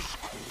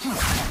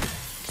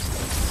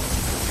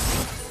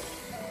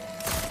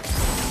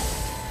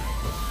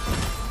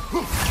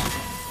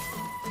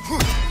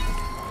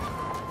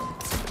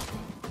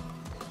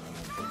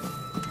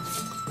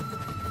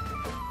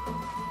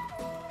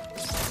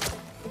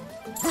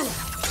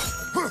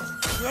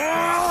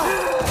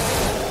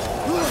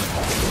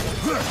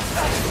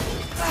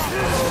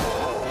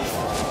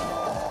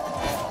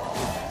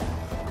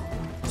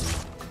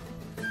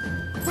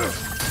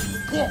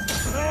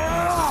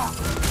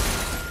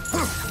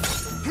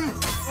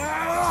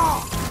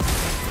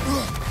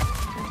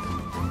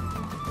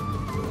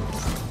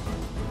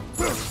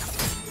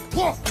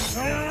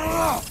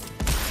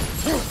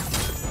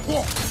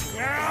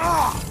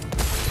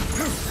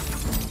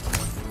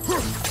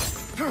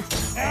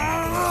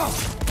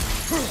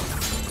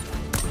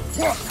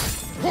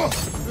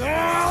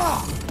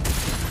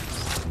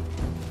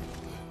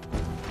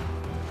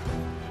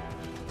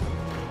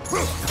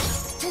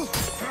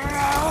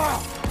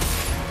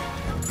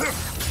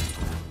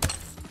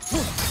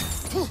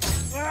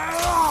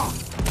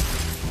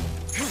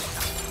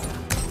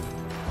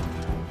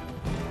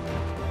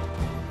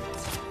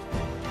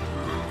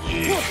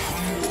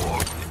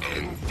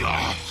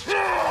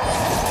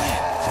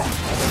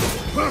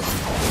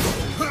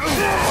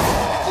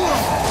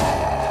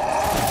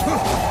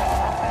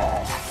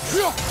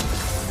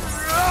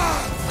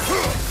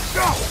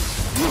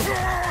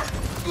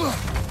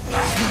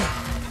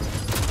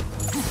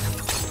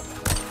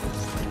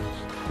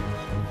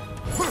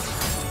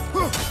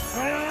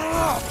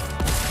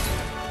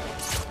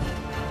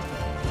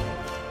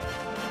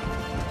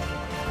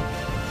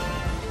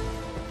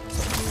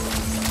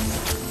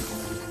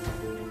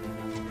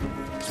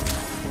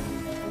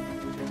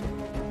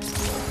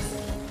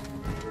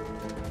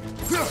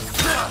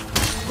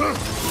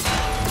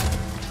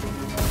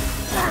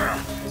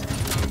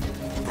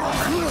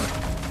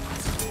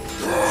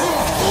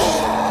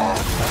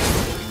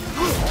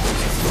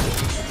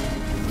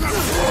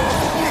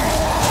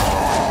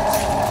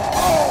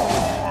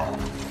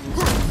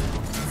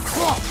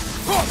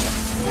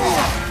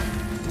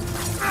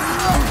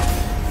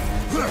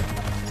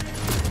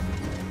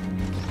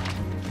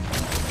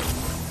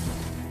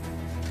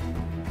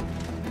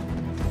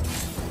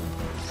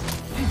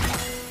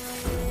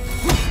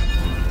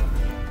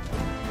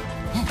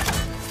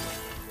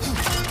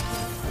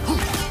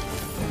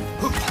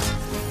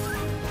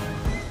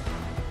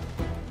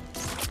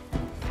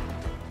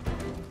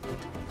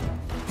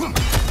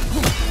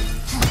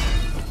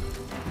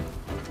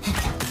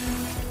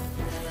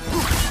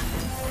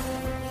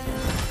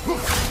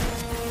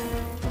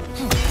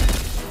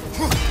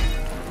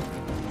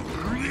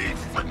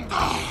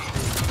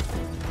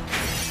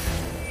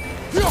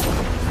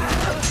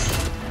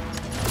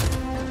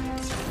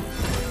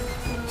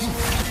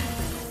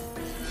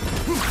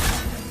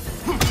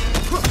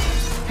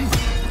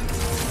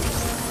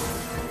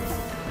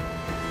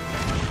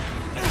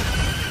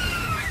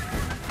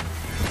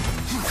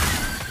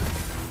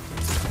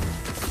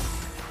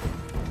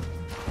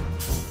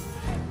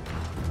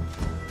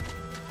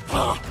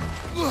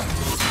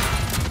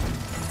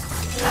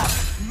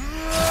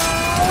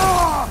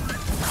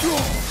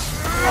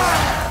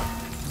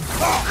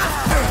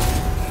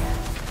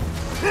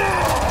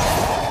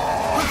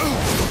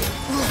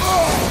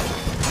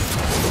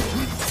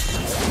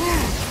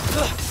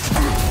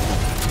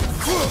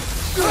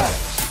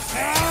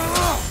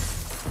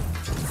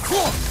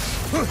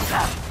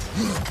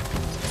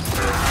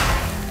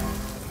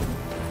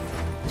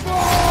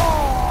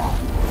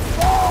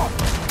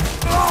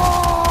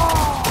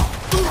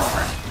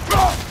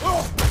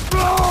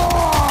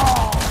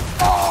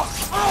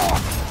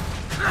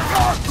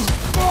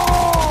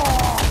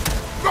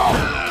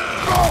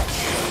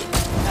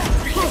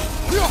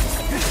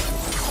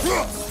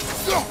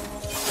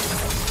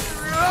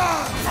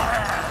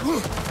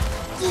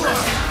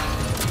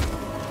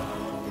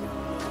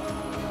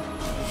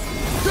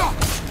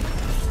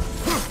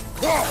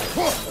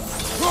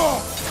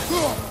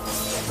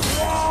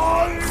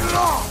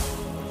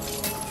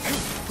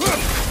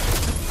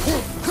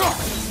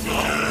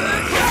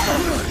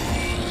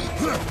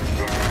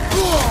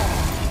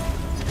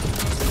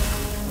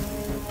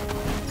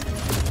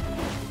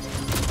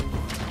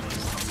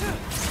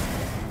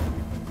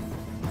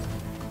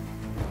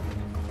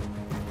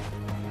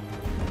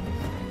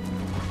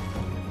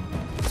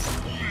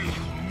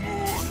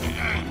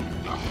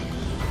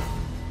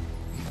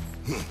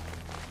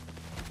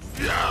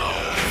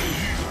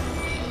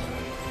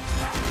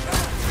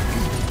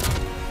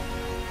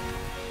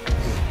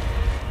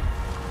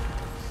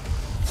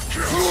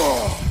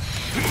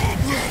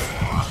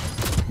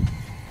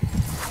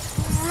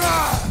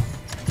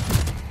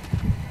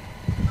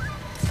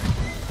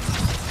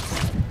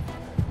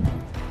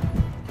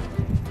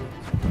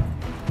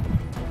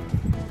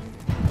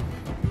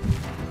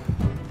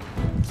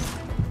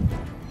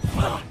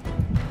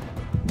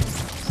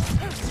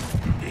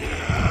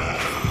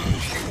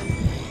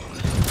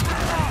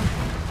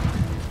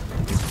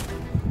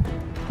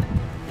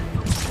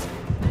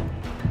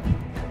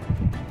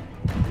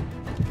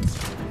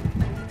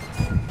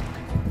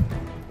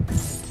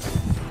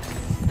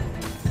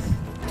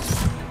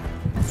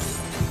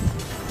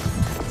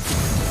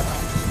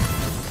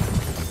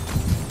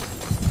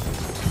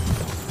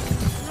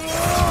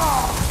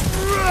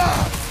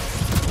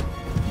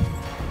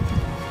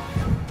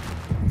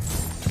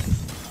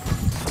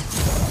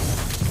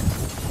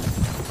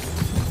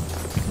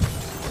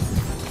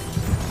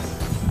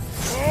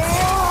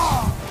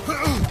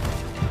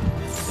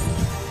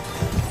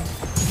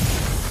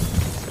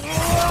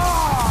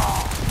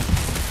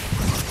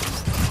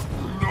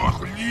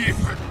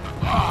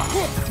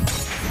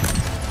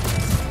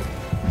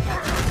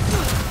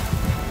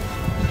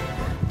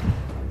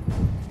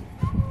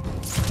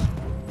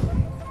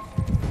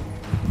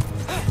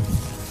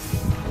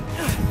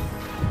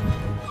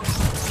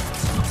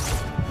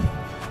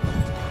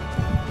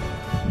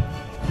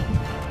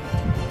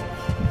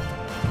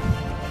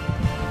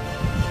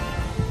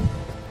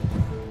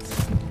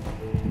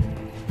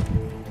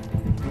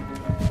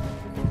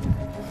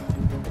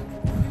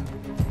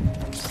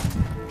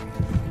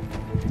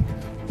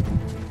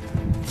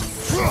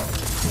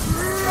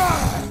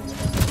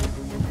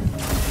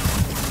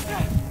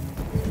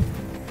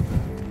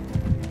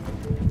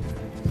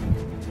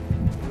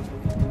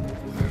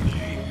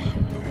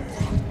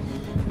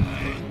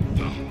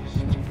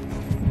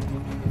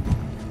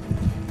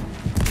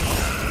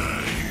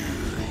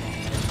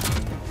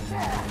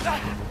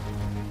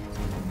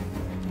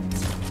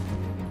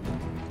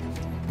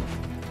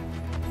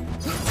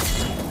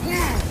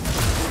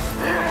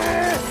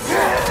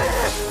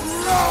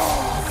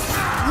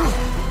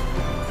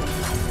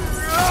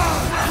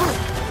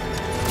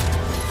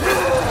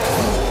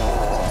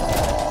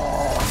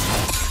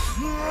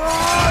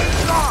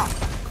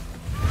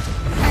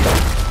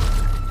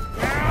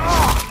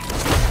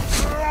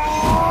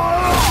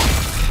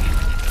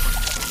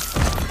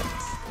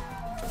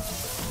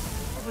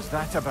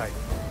 that about?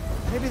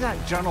 Maybe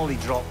that journal he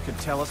dropped could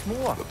tell us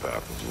more. The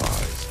path of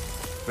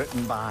lies.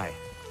 Written by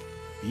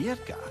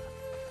Birka.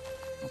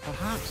 Well,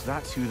 perhaps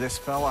that's who this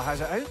fella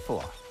has it out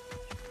for.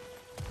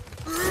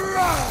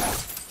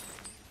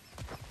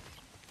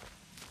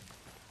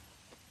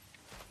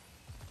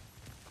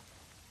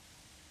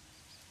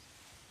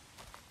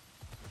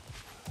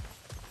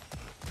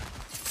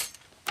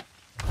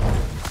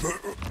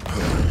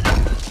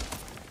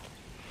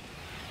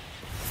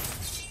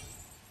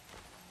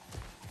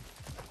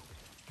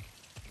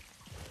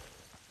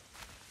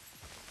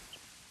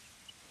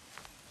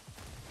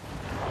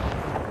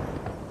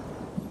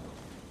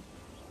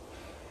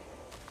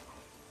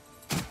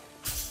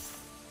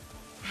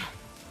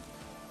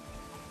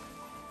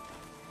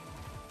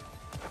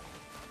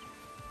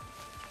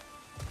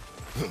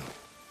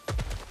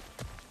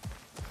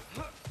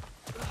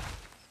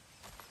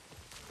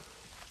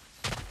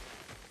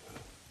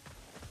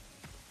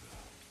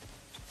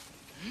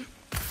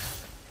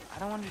 I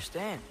don't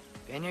understand.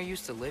 Vanya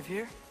used to live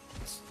here?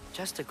 It's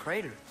just a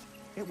crater.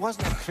 It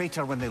wasn't a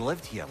crater when they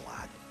lived here,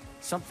 lad.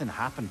 Something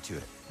happened to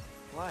it.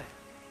 What?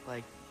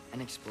 Like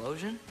an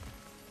explosion?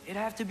 It'd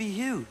have to be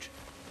huge.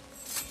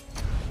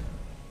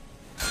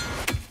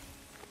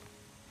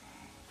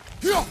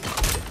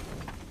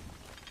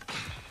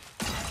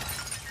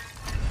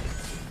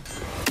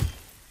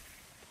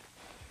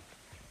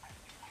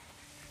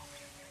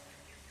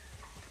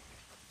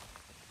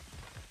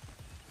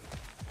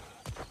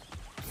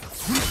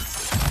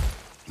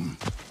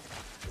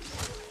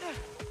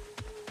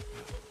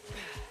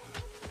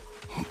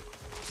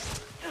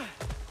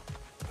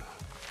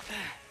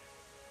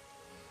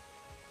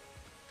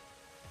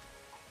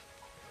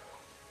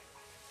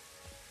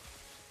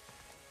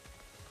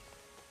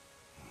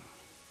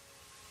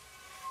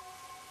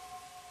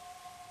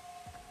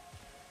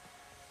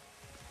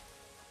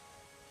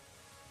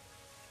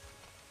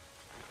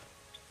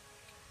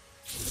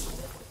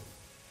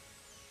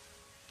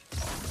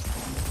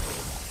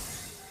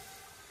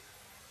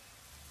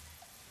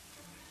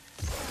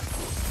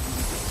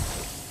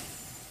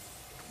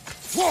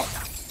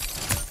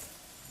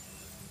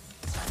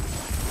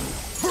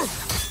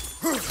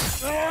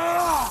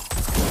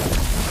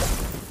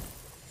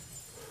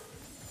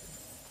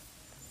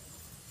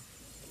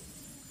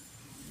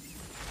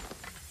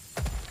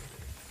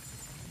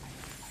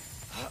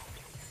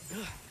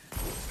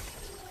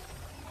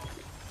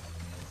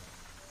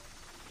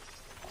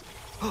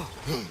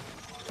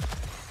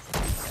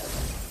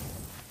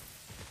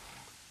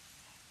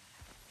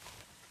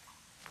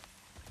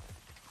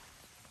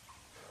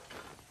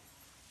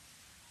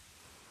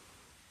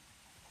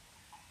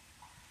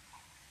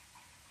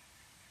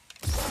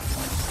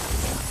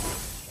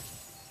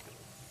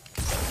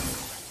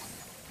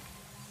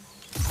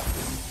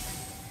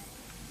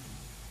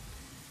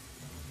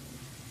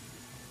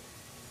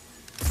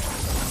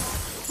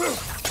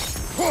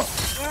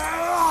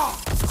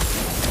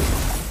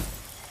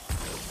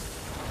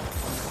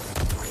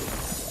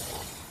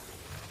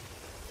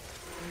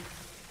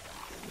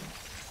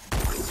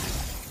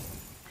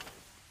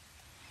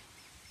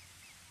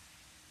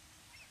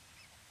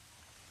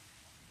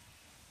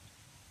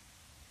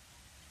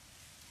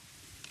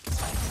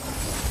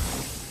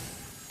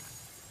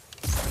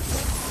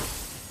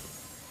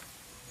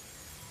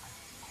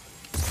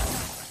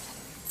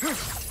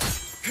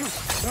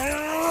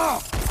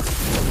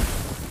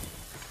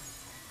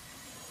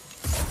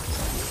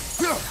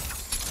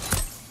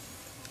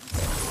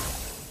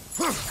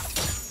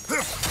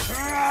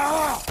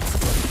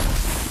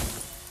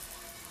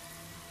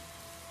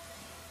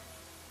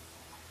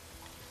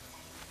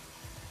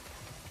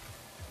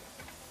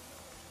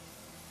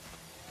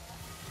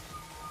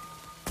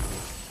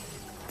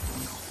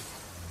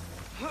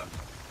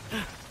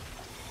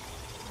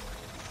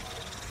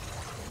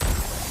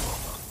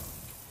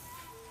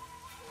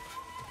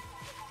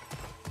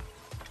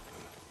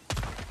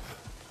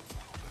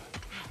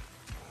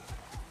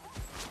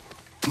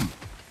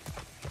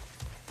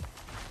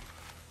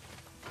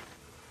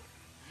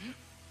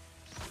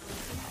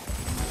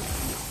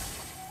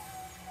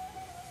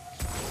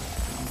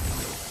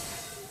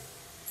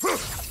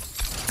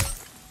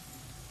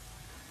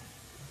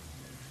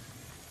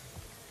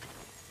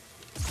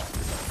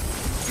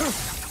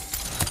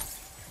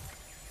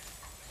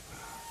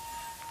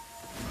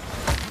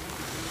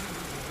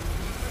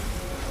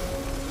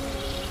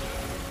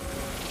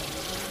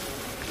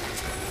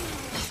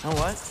 You know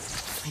what?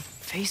 My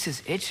face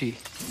is itchy.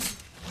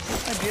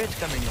 My beard's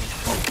coming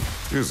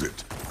in. Is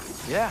it?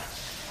 Yeah,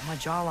 on my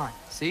jawline.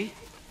 See?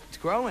 It's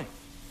growing.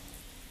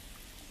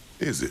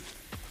 Is it?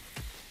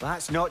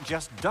 That's not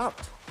just dirt.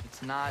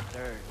 It's not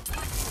dirt.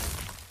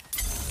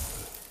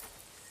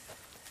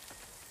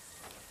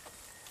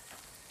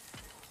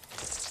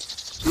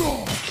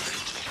 Whoa!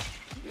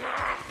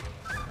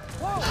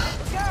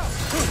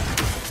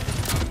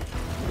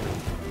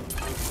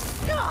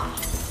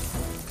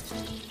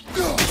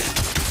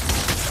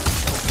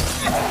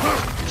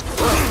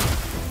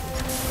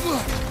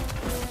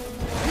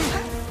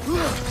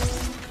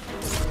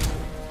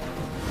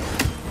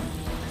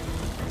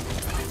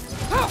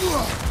 Look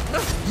out!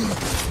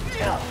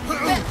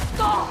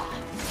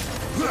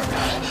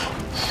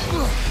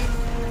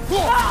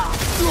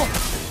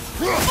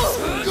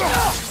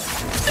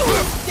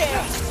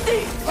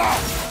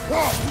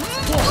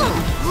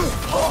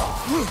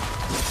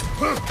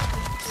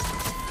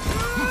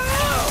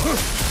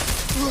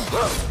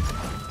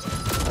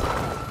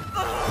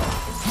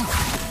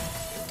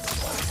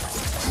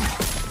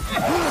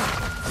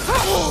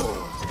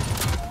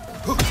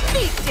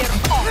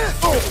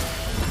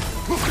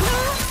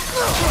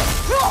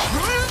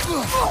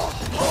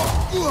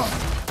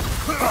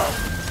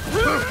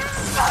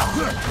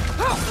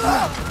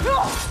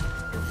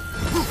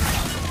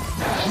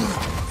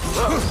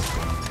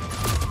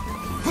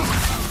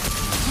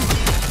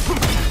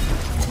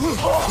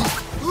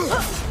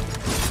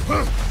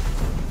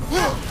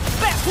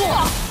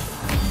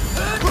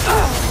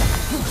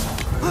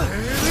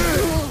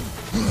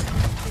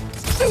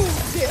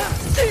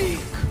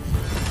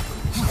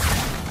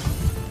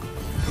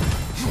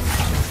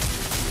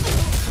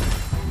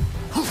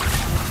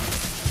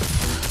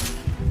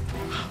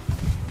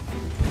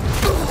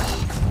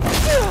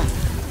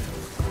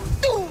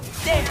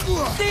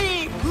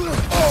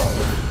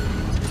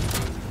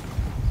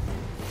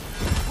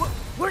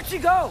 Where'd she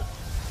go?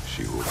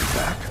 She will be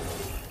back.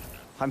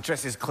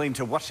 Huntresses claim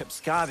to worship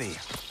Skadi,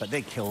 but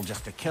they kill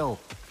just to kill.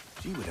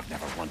 She would have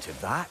never wanted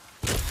that.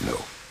 No.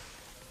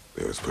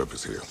 There is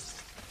purpose here,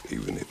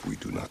 even if we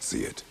do not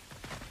see it.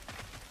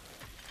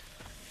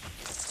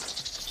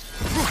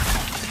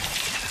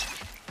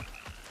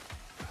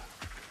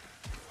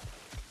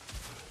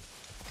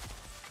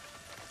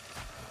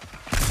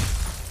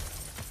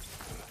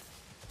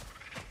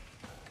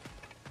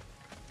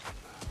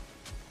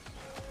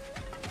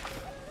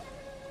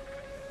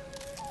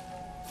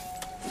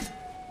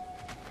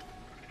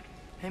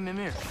 Hey,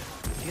 Mimir,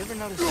 do you ever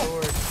notice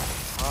Thor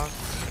talk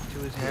to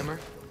his hammer?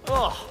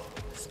 Oh,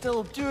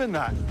 still doing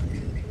that.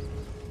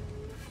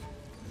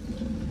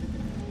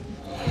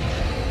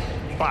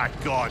 By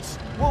gods,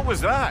 what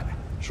was that?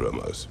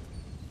 Tremors.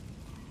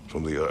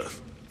 From the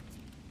earth.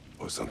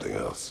 Or something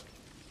else.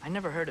 I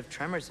never heard of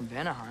tremors in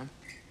Vanaheim.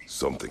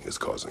 Something is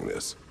causing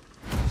this.